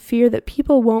much in fear that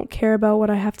people won't care about what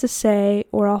I have to say,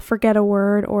 or I'll forget a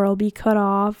word, or I'll be cut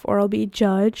off, or I'll be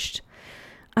judged.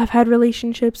 I've had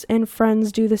relationships and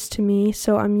friends do this to me,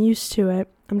 so I'm used to it.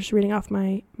 I'm just reading off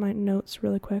my notes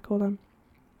really quick. Hold on.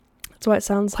 That's why it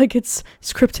sounds like it's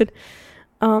scripted.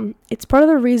 It's part of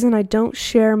the reason I don't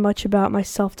share much about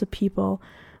myself to people.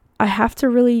 I have to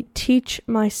really teach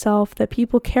myself that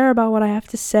people care about what I have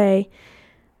to say,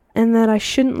 and that I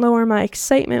shouldn't lower my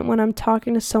excitement when I'm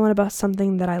talking to someone about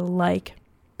something that I like.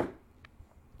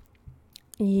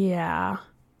 Yeah.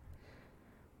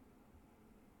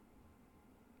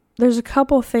 There's a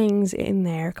couple things in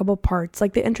there, a couple parts.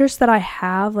 Like the interests that I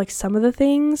have, like some of the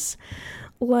things,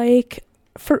 like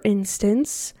for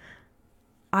instance,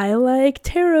 I like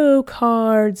tarot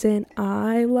cards and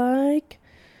I like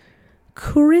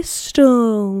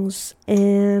crystals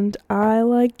and I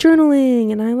like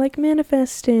journaling and I like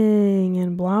manifesting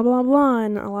and blah blah blah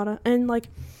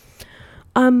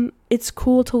and it's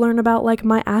cool to learn about like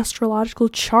my astrological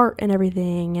chart and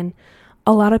everything, and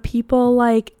a lot of people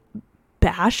like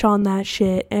bash on that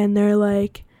shit and they're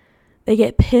like they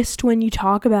get pissed when you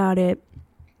talk about it,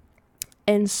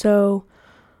 and so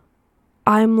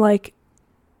I'm like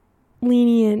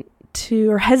I'm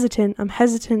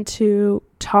hesitant to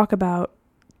talk about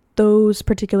those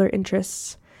particular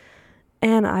interests.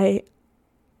 And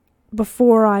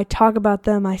before I talk about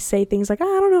them, I say things like, I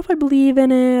don't know if I believe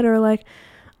in it, or like,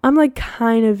 I'm like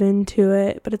kind of into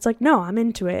it, but it's like, no, I'm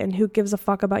into it. And who gives a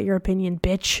fuck about your opinion,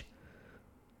 bitch?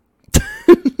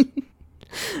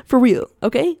 For real,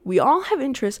 okay? We all have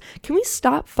interests. Can we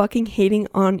stop fucking hating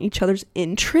on each other's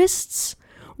interests?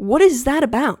 What is that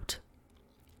about?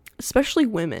 Especially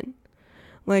women.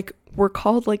 Like, we're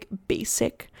called, like,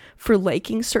 basic for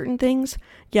liking certain things.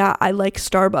 Yeah, I like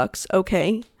Starbucks,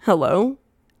 okay? Hello?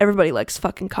 Everybody likes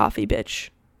fucking coffee, bitch.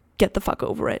 Get the fuck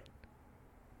over it.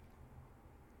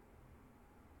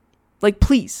 Like,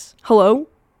 please. Hello?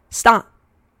 Stop.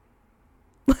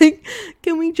 Like,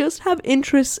 can we just have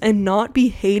interests and not be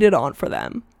hated on for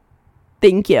them?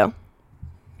 Thank you.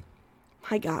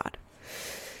 My God.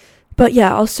 But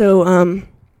yeah, also,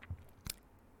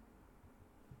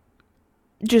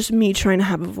 just me trying to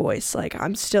have a voice. Like,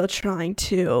 I'm still trying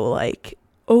to, like,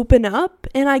 open up.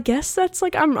 And I guess that's,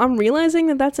 like, I'm realizing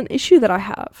that that's an issue that I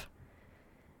have.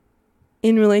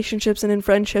 In relationships and in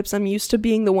friendships, I'm used to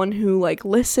being the one who, like,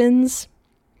 listens.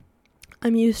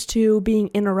 I'm used to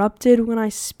being interrupted when I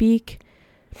speak.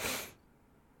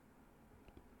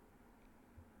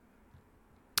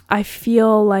 I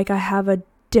feel like I have a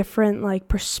different, like,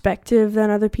 perspective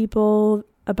than other people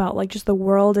about, like, just the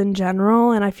world in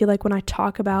general. And I feel like when I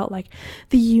talk about, like,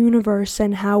 the universe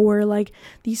and how we're, like,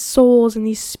 these souls and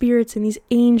these spirits and these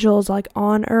angels, like,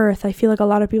 on earth, I feel like a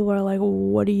lot of people are like,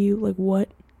 what do you, like, what?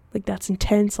 Like, that's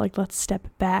intense. Like, let's step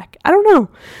back. I don't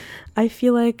know. I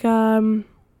feel like,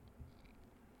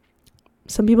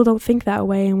 some people don't think that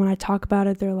way, and when I talk about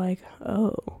it, they're like,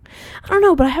 oh. I don't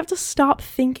know, but I have to stop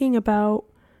thinking about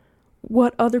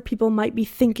what other people might be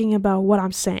thinking about what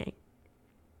I'm saying.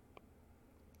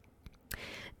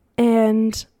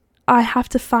 And I have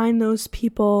to find those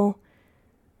people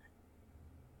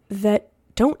that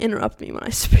don't interrupt me when I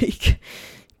speak,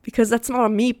 because that's not a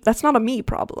me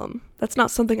problem. That's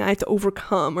not something I have to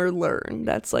overcome or learn.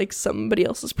 That's like somebody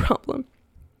else's problem.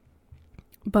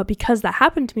 But because that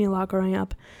happened to me a lot growing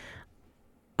up,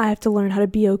 I have to learn how to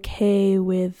be okay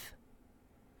with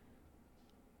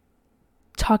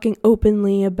talking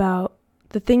openly about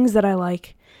the things that I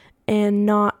like and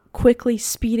not quickly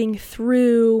speeding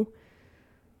through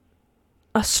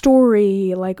a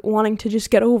story, like wanting to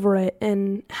just get over it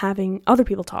and having other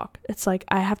people talk. It's like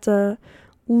I have to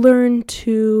learn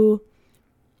to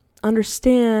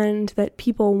understand that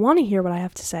people want to hear what I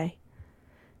have to say,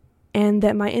 and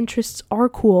that my interests are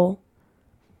cool,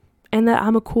 and that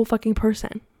I'm a cool fucking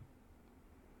person.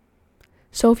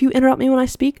 So if you interrupt me when I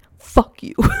speak, fuck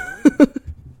you.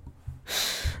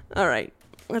 Alright,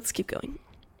 let's keep going.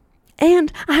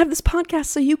 And I have this podcast,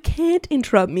 so you can't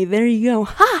interrupt me. There you go.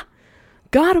 Ha!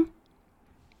 Got him.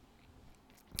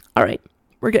 Alright,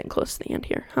 we're getting close to the end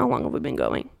here. How long have we been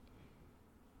going?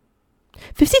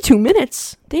 52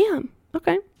 minutes. Damn.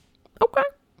 Okay.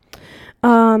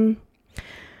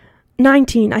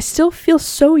 19. I still feel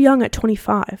so young at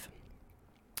 25.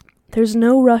 There's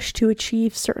no rush to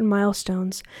achieve certain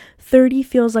milestones. 30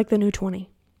 feels like the new 20.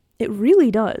 It really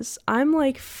does. I'm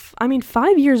like,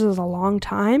 5 years is a long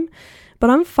time, but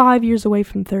I'm 5 years away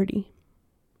from 30.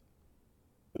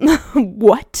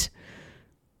 What?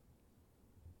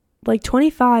 Like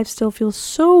 25 still feels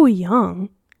so young.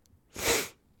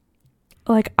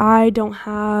 Like I don't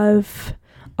have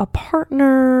a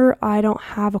partner. I don't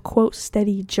have a quote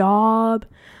steady job.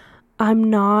 I'm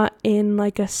not in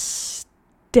like a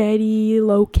steady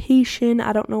location.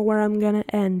 I don't know where I'm gonna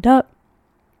end up.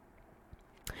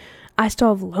 I still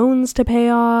have loans to pay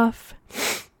off.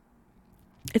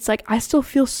 It's like I still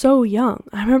feel so young.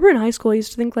 I remember in high school I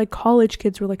used to think like college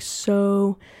kids were like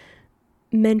so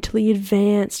mentally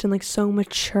advanced and like so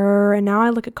mature, and now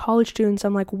I look at college students,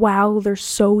 I'm like, wow, they're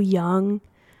so young.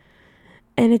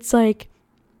 And it's like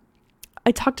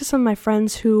I talk to some of my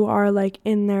friends who are like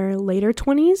in their later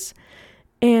 20s,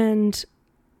 and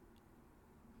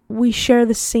we share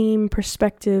the same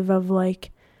perspective of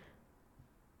like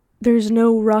there's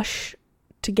no rush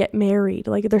to get married.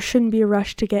 Like there shouldn't be a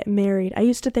rush to get married. I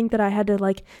used to think that I had to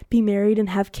like be married and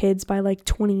have kids by like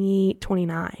 28,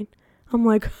 29. I'm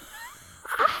like,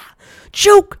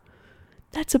 joke.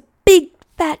 That's a big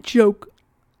fat joke.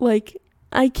 Like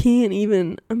I can't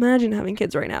even imagine having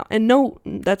kids right now. And no,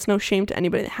 that's no shame to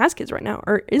anybody that has kids right now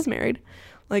or is married.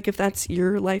 Like if that's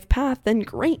your life path, then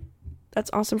great. That's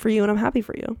awesome for you and I'm happy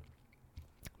for you.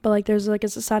 But like there's like a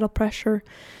societal pressure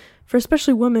for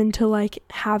especially women to like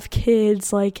have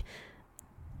kids like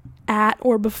at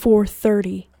or before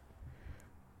 30.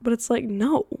 But it's like,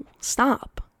 no,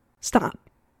 stop.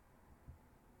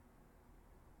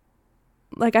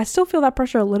 Like I still feel that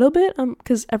pressure a little bit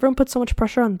because everyone puts so much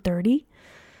pressure on 30.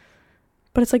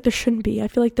 But it's like there shouldn't be. I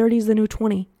feel like 30 is the new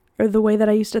 20, or the way that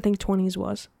I used to think 20s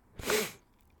was.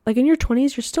 Like in your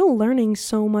 20s, you're still learning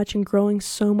so much and growing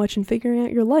so much and figuring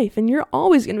out your life. And you're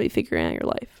always going to be figuring out your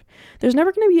life. There's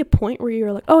never going to be a point where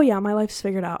you're like, oh yeah, my life's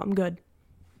figured out. I'm good.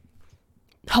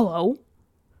 Hello?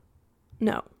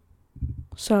 No.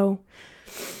 So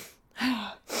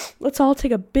let's all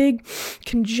take a big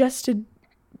congested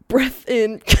breath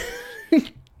in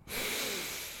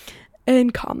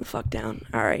and calm the fuck down.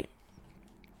 All right.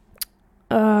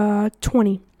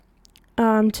 20.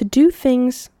 To do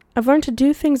things, I've learned to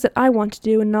do things that I want to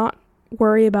do and not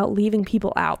worry about leaving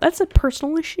people out. That's a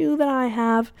personal issue that I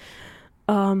have,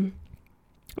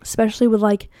 especially with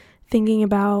like thinking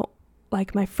about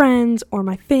like my friends or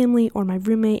my family or my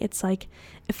roommate. It's like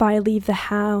if I leave the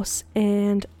house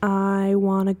and I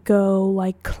want to go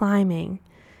like climbing,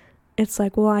 it's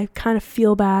like, well, I kind of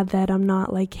feel bad that I'm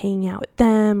not like hanging out with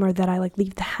them, or that I like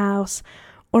leave the house.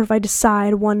 Or if I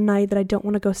decide one night that I don't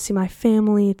want to go see my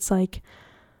family, it's like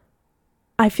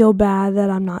I feel bad that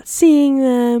I'm not seeing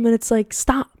them. And it's like,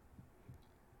 stop.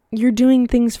 You're doing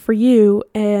things for you,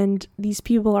 and these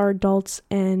people are adults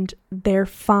and they're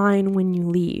fine when you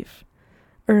leave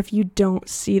or if you don't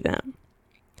see them.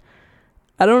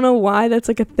 I don't know why that's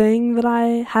like a thing that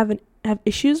I have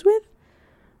issues with,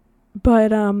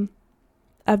 but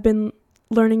I've been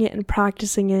learning it and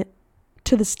practicing it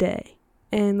to this day.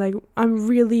 And like I'm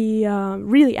really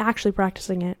actually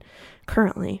practicing it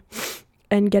currently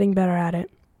and getting better at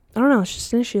it. I don't know, it's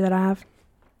just an issue that I have.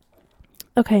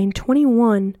 Okay, in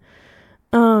 21,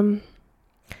 To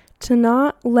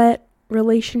not let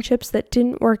relationships that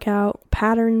didn't work out,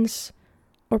 patterns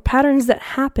that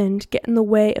happened get in the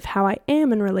way of how I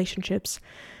am in relationships.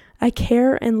 I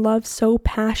care and love so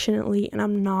passionately, and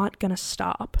I'm not gonna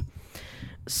stop.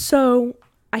 So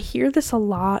I hear this a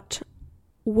lot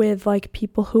with like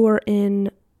people who are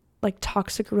in like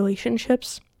toxic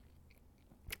relationships,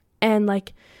 and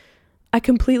like I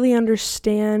completely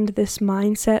understand this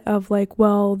mindset of like,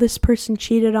 well, this person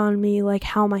cheated on me, like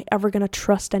how am I ever gonna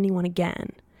trust anyone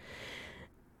again?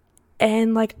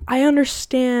 And like I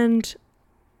understand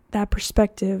that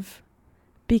perspective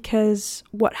because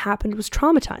what happened was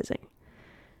traumatizing.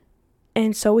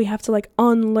 And so we have to like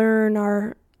unlearn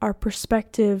our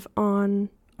perspective on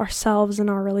ourselves and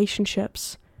our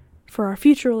relationships for our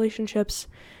future relationships,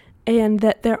 and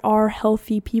that there are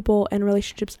healthy people and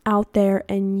relationships out there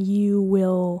and you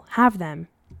will have them.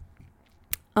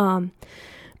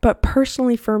 But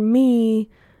personally for me,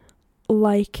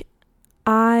 like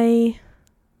I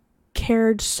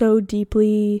cared so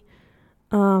deeply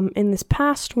in this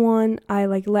past one. I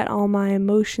like let all my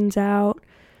emotions out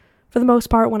for the most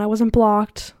part when I wasn't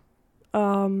blocked.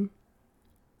 And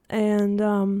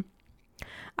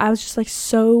I was just like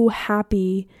so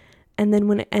happy. And then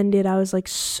when it ended, I was like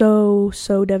so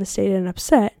devastated and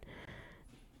upset.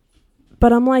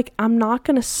 But I'm like, I'm not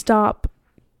going to stop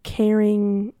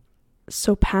caring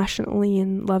so passionately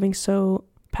and loving so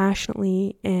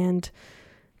passionately and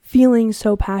feeling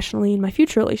so passionately in my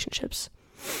future relationships.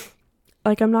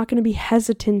 Like, I'm not going to be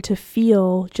hesitant to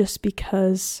feel just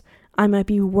because I might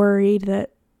be worried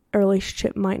that a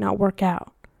relationship might not work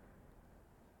out.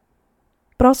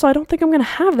 But also, I don't think I'm going to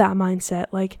have that mindset.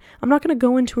 Like, I'm not going to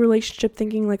go into a relationship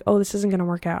thinking like, oh, this isn't going to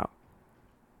work out.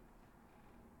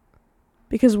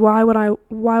 Because why would I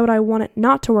want it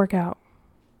not to work out?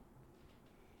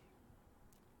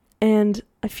 And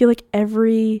I feel like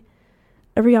every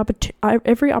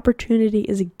opportunity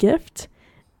is a gift,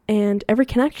 and every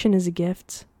connection is a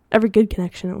gift. Every good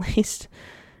connection, at least.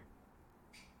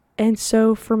 And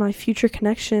so for my future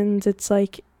connections, it's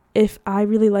like, if I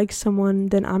really like someone,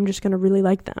 then I'm just going to really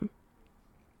like them.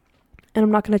 And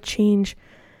I'm not going to change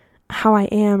how I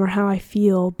am or how I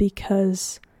feel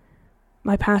because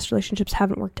my past relationships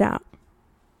haven't worked out.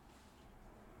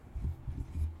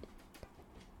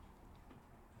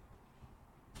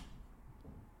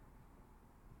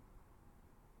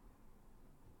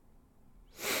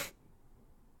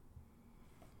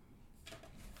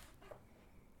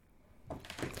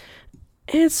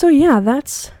 And so yeah,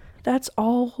 that's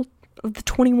all of the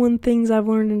 21 things I've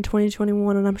learned in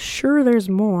 2021, and I'm sure there's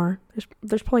more.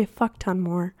 There's probably a fuck ton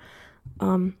more.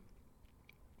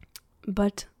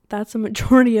 But that's a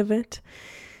majority of it.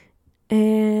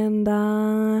 And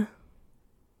I'm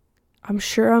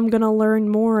sure I'm gonna learn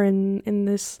more in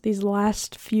these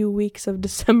last few weeks of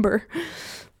December.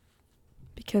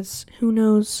 Because who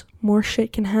knows, more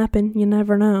shit can happen, you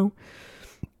never know.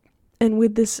 And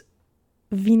with this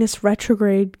Venus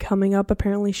retrograde coming up,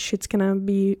 apparently shit's gonna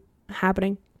be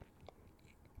happening.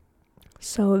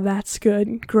 So that's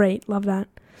good. Great. Love that.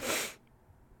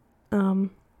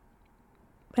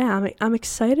 Yeah, I'm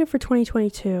excited for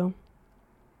 2022.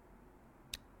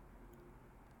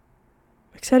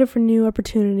 Excited for new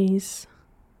opportunities,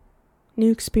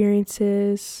 new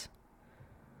experiences.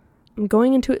 I'm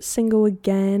going into it single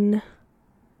again,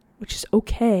 which is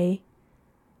okay.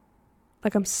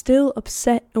 Like, I'm still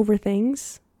upset over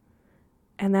things,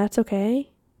 and that's okay.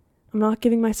 I'm not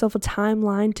giving myself a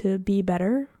timeline to be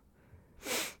better.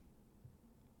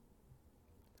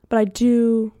 But I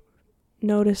do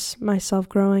notice myself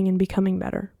growing and becoming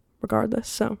better, regardless.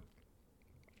 So,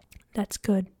 that's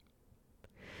good.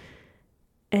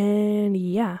 And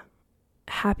yeah,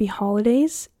 happy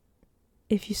holidays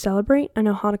if you celebrate. I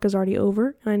know Hanukkah's already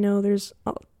over, and I know there's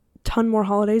a ton more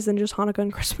holidays than just Hanukkah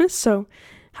and Christmas, so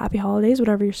happy holidays,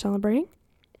 whatever you're celebrating.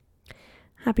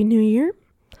 Happy New Year.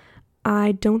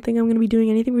 I don't think I'm going to be doing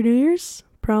anything for New Year's.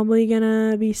 Probably going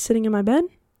to be sitting in my bed,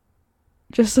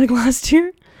 just like last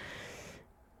year.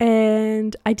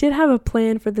 And I did have a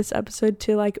plan for this episode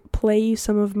to like play you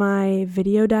some of my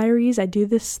video diaries. I do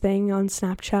this thing on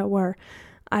Snapchat where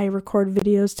I record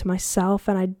videos to myself,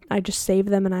 and I just save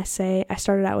them, and I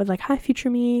started out with like, hi future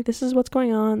me, this is what's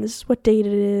going on, this is what date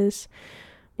it is,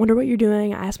 wonder what you're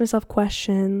doing. I ask myself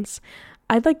questions.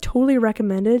 I'd like totally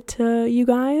recommend it to you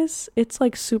guys. It's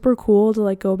like super cool to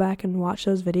like go back and watch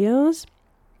those videos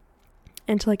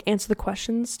and to like answer the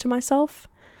questions to myself.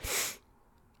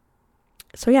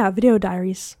 So yeah, video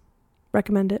diaries,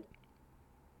 recommend it.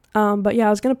 But yeah, I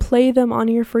was going to play them on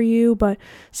here for you, but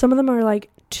some of them are like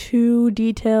too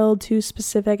detailed, too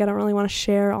specific. I don't really want to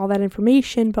share all that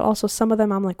information, but also some of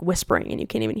them I'm like whispering and you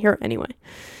can't even hear it anyway.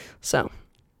 So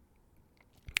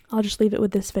I'll just leave it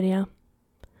with this video.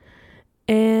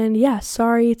 And yeah,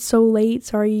 sorry it's so late.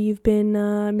 Sorry you've been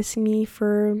missing me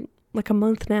for like a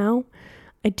month now.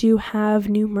 I do have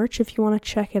new merch if you want to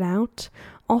check it out.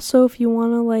 Also, if you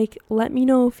want to like let me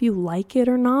know if you like it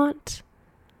or not,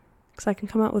 because I can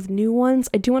come out with new ones.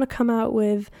 I do want to come out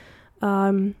with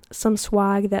some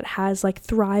swag that has like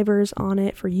Thrivers on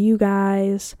it for you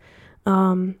guys.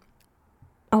 A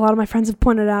lot of my friends have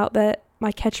pointed out that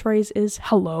my catchphrase is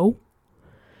hello.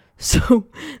 So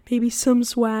maybe some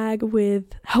swag with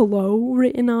hello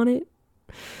written on it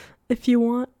if you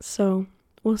want. So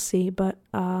we'll see. But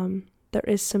there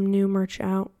is some new merch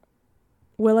out.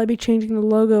 Will I be changing the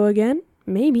logo again?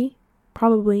 Maybe.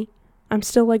 Probably. I'm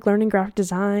still like learning graphic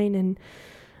design and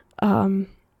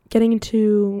getting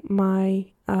into my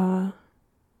my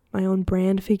own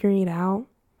brand, figuring it out.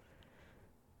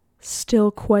 Still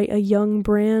quite a young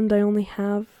brand. I love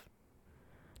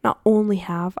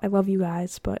you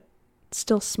guys, but it's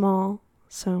still small.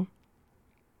 So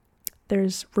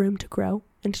there's room to grow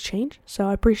and to change. So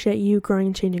I appreciate you growing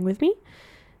and changing with me.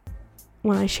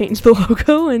 When I change the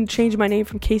logo and change my name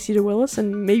from Casey to Willis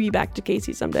and maybe back to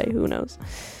Casey someday, who knows.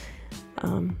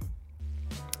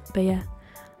 But yeah,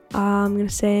 I'm going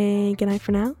to say goodnight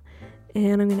for now,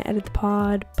 and I'm going to edit the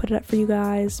pod, put it up for you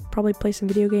guys, probably play some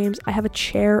video games. I have a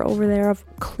chair over there of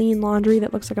clean laundry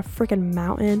that looks like a freaking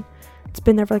mountain. It's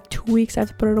been there for like 2 weeks. I have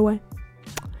to put it away.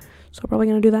 So I'm probably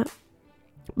going to do that.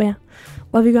 But yeah,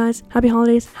 love you guys. Happy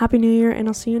holidays. Happy New Year. And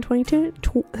I'll see you in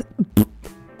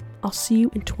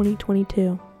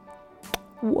 2022.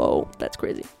 Whoa, that's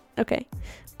crazy. Okay.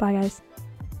 Bye, guys.